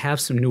evaluation. We have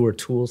some newer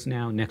tools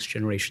now, next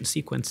generation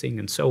sequencing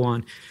and so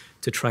on,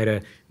 to try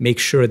to make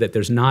sure that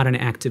there's not an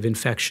active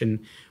infection.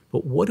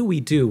 But what do we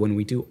do when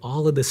we do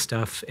all of this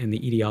stuff and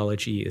the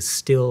etiology is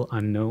still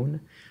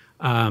unknown?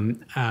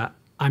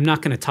 I'm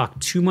not going to talk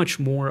too much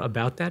more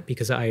about that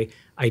because I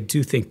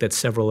do think that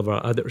several of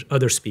our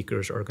other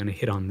speakers are going to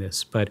hit on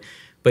this.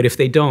 But if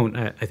they don't,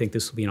 I think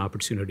this will be an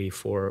opportunity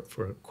for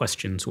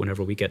questions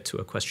whenever we get to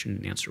a question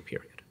and answer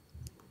period.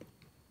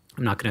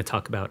 I'm not going to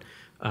talk about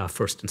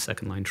first and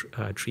second line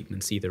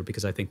treatments either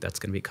because I think that's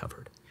going to be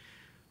covered.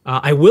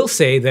 I will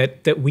say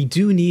that we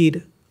do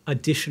need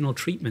additional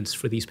treatments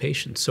for these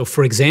patients. So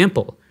for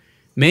example,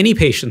 many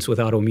patients with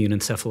autoimmune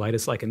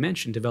encephalitis, like I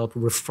mentioned, develop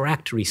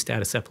refractory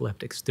status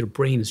epilepticus. Their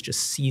brain is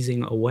just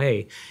seizing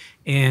away,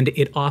 and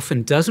it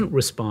often doesn't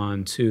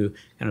respond to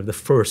kind of the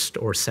first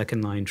or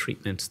second line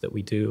treatments that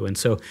we do. And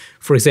so,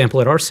 for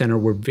example, at our center,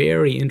 we're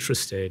very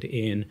interested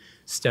in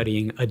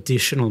studying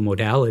additional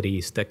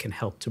modalities that can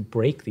help to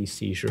break these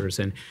seizures.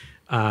 And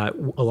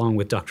along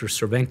with Dr.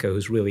 Cervenka,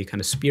 who's really kind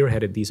of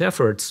spearheaded these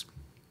efforts,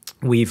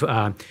 we've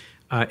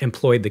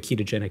employed the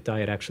ketogenic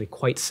diet actually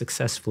quite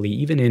successfully,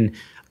 even in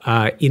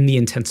the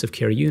intensive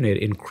care unit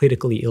in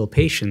critically ill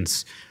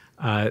patients.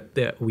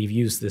 That we've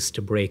used this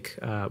to break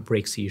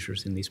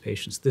seizures in these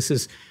patients. This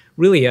is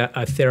really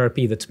a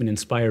therapy that's been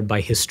inspired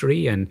by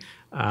history, and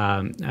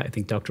I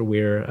think Dr.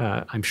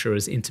 Weir, I'm sure,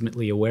 is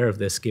intimately aware of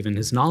this given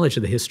his knowledge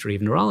of the history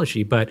of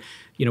neurology. But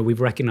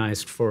we've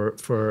recognized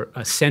for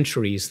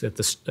centuries that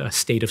the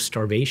state of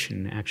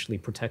starvation actually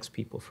protects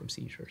people from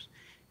seizures.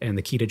 And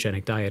the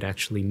ketogenic diet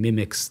actually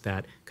mimics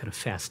that kind of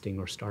fasting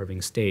or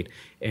starving state,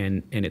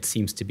 and it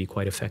seems to be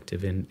quite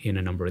effective in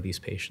a number of these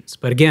patients.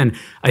 But again,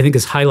 I think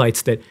this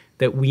highlights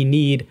that we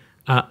need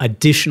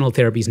additional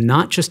therapies,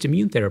 not just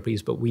immune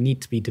therapies, but we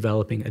need to be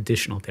developing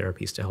additional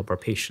therapies to help our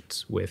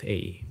patients with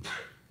AE.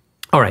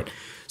 All right,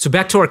 so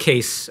back to our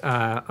case,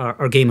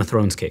 our Game of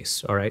Thrones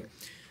case, all right?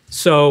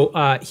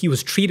 So he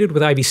was treated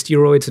with IV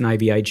steroids and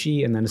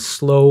IVIG and then a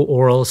slow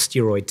oral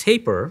steroid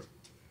taper.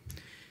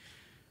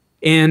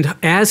 And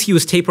as he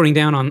was tapering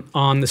down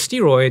on the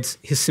steroids,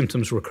 his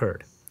symptoms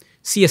recurred.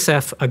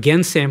 CSF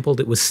again sampled,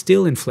 it was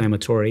still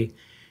inflammatory,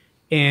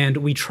 and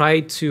we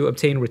tried to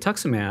obtain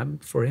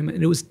rituximab for him,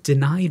 and it was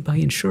denied by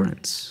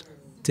insurance.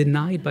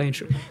 Denied by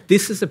insurance.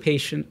 This is a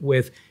patient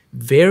with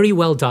very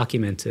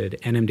well-documented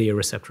NMDA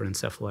receptor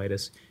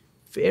encephalitis,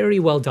 very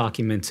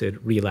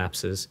well-documented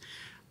relapses.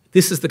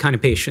 This is the kind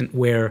of patient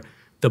where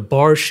the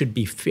bar should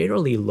be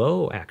fairly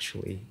low,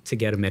 actually, to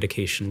get a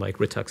medication like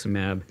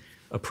rituximab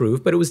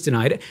approved, but it was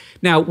denied.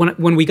 Now,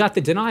 when we got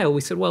the denial, we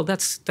said, well,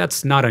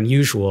 that's not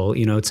unusual.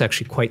 You know, it's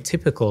actually quite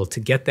typical to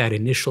get that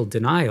initial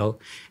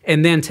denial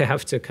and then to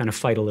have to kind of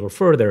fight a little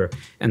further.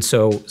 And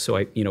so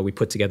we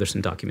put together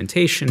some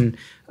documentation,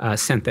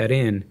 sent that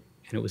in,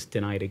 and it was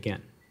denied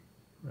again,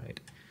 right?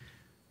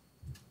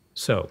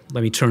 So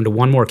let me turn to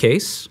one more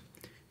case.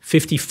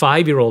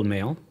 55-year-old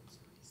male,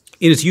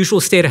 in his usual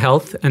state of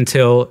health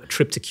until a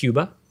trip to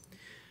Cuba.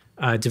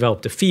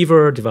 Developed a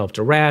fever, developed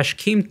a rash,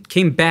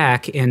 came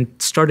back and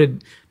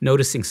started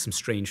noticing some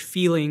strange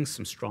feelings,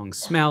 some strong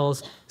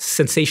smells,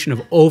 sensation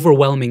of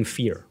overwhelming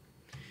fear.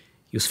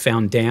 He was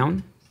found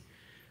down,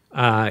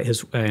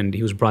 and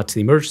he was brought to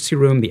the emergency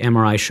room. The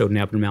MRI showed an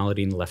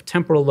abnormality in the left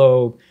temporal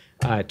lobe.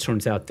 It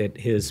turns out that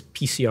his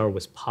PCR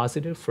was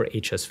positive for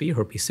HSV,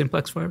 herpes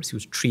simplex virus. He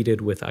was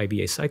treated with IV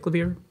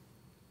acyclovir.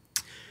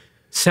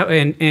 So,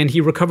 and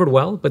he recovered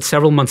well, but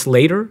several months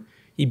later,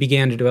 he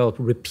began to develop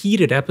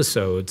repeated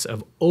episodes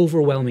of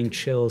overwhelming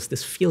chills,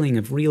 this feeling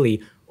of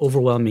really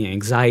overwhelming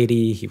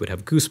anxiety. He would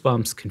have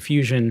goosebumps,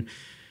 confusion.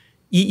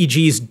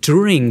 EEGs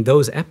during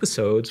those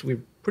episodes,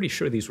 we're pretty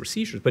sure these were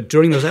seizures, but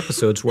during those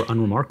episodes were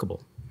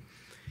unremarkable.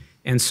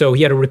 And so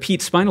he had a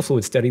repeat spinal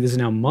fluid study, this is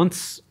now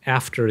months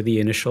after the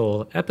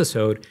initial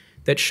episode,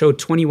 that showed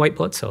 20 white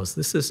blood cells.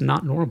 This is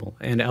not normal,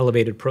 and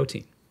elevated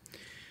protein.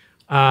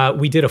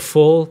 We did a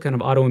full kind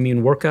of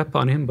autoimmune workup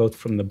on him, both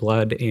from the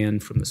blood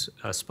and from the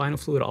spinal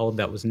fluid. All of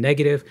that was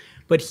negative,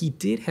 but he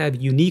did have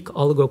unique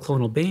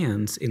oligoclonal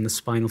bands in the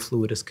spinal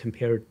fluid as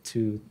compared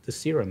to the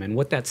serum. And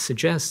what that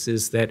suggests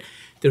is that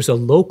there's a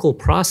local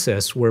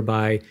process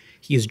whereby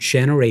he is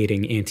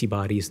generating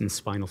antibodies in the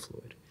spinal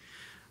fluid.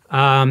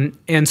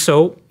 And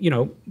so,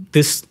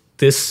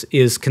 this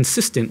is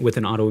consistent with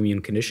an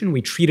autoimmune condition.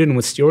 We treated him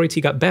with steroids,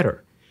 he got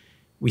better.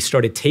 We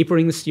started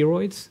tapering the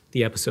steroids,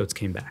 the episodes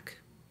came back.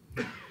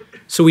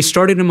 So we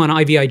started him on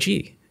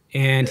IVIG,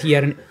 and he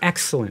had an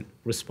excellent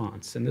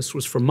response. And this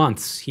was for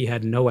months. He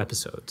had no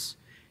episodes.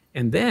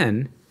 And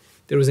then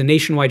there was a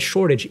nationwide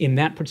shortage in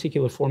that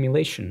particular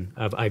formulation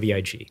of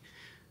IVIG.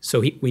 So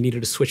we needed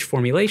to switch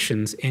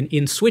formulations. And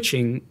in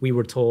switching, we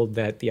were told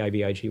that the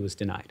IVIG was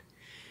denied.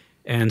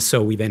 And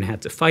so we then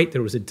had to fight.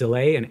 There was a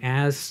delay. And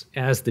as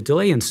the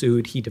delay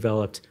ensued, he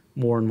developed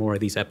more and more of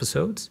these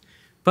episodes.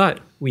 But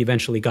we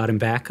eventually got him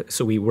back.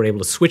 So we were able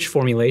to switch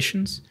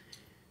formulations.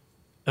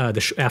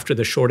 After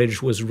the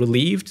shortage was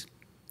relieved,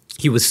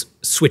 he was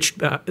switched.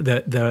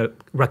 The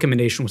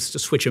recommendation was to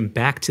switch him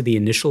back to the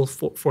initial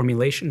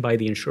formulation by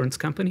the insurance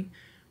company.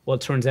 Well,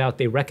 it turns out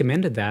they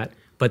recommended that,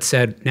 but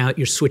said, now that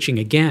you're switching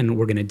again,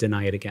 we're going to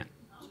deny it again.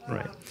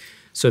 Right.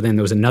 So then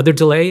there was another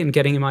delay in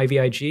getting him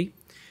IVIG.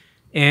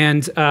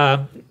 And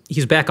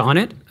he's back on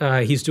it.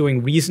 He's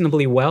doing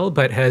reasonably well,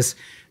 but has,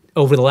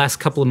 over the last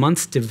couple of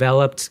months,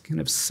 developed kind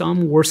of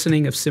some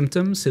worsening of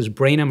symptoms. His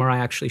brain MRI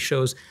actually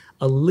shows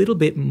a little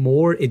bit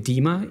more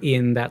edema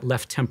in that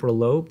left temporal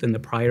lobe than the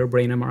prior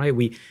brain MRI.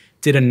 We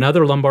did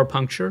another lumbar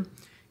puncture.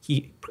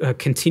 He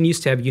continues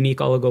to have unique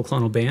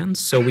oligoclonal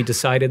bands, so we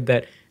decided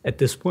that at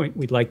this point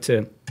we'd like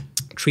to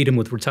treat him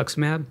with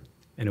rituximab,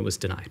 and it was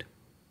denied.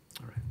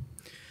 All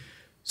right.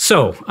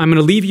 So I'm going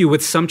to leave you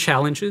with some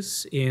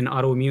challenges in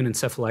autoimmune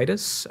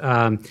encephalitis.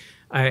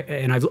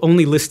 And I've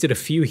only listed a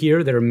few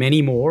here. There are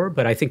many more,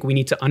 but I think we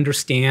need to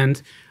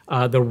understand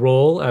the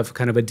role of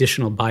kind of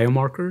additional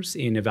biomarkers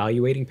in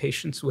evaluating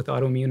patients with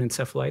autoimmune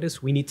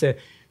encephalitis. We need to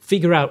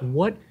figure out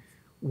what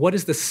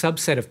is the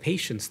subset of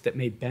patients that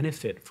may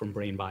benefit from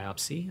brain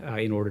biopsy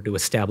in order to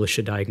establish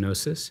a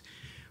diagnosis.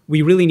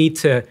 We really need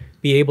to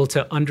be able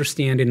to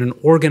understand in an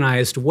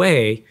organized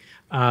way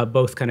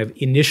both kind of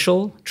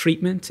initial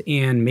treatment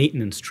and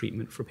maintenance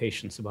treatment for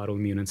patients with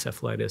autoimmune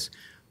encephalitis,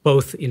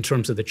 both in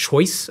terms of the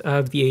choice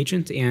of the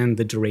agent and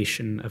the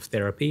duration of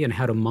therapy and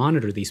how to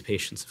monitor these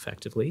patients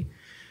effectively.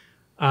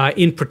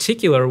 In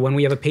particular, when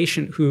we have a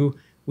patient who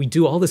we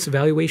do all this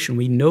evaluation,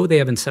 we know they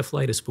have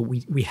encephalitis, but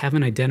we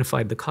haven't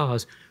identified the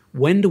cause,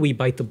 when do we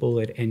bite the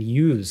bullet and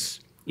use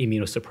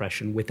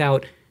immunosuppression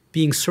without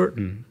being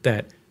certain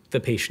that the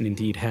patient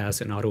indeed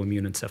has an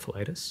autoimmune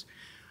encephalitis?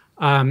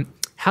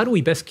 How do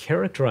we best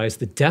characterize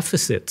the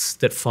deficits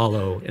that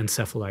follow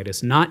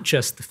encephalitis, not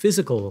just the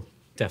physical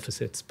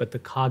deficits, but the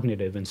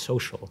cognitive and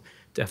social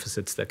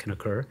deficits that can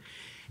occur?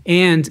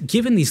 And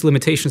given these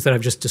limitations that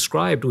I've just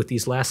described with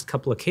these last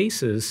couple of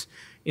cases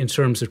in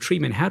terms of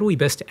treatment, how do we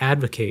best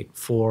advocate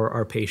for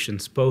our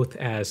patients, both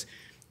as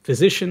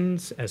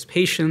physicians, as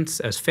patients,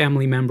 as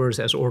family members,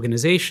 as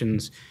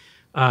organizations,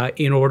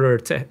 in order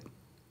to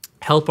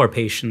help our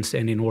patients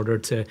and in order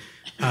to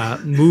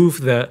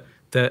move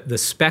the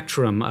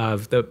spectrum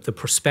of the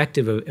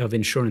perspective of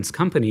insurance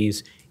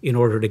companies in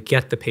order to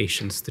get the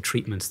patients the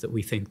treatments that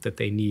we think that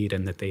they need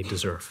and that they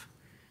deserve.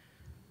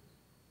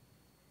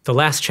 The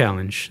last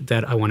challenge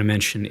that I want to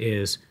mention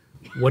is,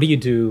 what do you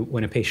do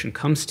when a patient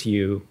comes to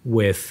you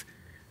with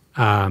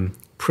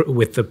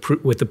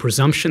the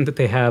presumption that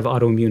they have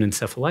autoimmune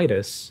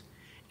encephalitis,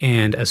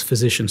 and as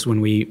physicians,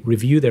 when we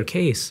review their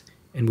case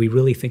and we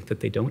really think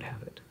that they don't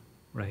have it,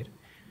 right?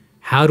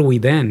 How do we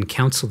then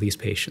counsel these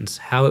patients?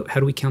 How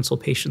do we counsel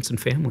patients and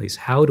families?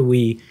 How do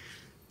we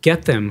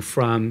get them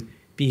from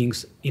being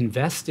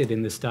invested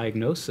in this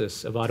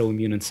diagnosis of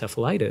autoimmune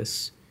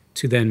encephalitis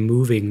to then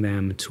moving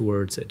them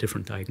towards a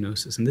different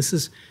diagnosis? And this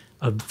is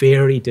a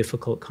very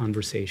difficult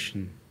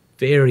conversation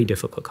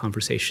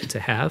to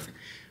have,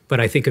 but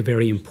I think a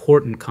very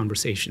important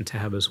conversation to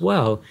have as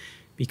well,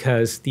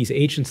 because these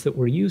agents that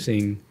we're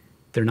using,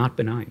 they're not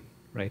benign,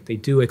 right? They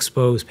do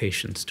expose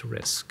patients to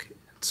risk.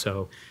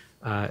 So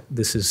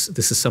this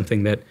is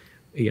something that,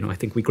 I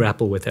think we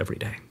grapple with every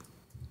day.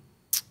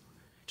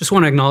 Just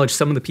want to acknowledge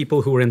some of the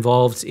people who were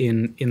involved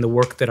in the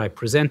work that I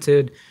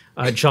presented.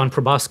 John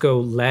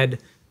Probasco led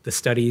the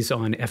studies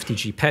on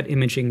FDG PET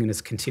imaging and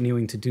is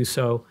continuing to do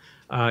so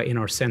in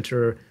our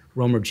center.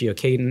 Romer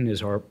Gioccaden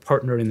is our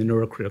partner in the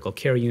neurocritical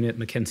care unit.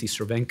 Mackenzie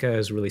Cervenka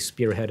has really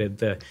spearheaded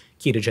the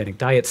ketogenic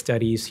diet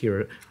studies.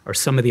 Here are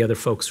some of the other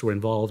folks who were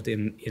involved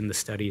in the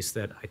studies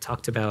that I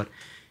talked about.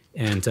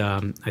 And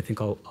I think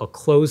I'll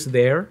close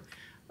there.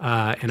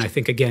 And I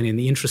think, again, in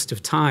the interest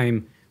of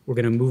time, we're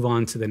going to move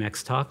on to the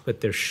next talk, but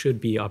there should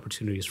be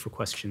opportunities for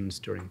questions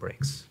during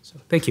breaks. So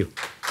thank you.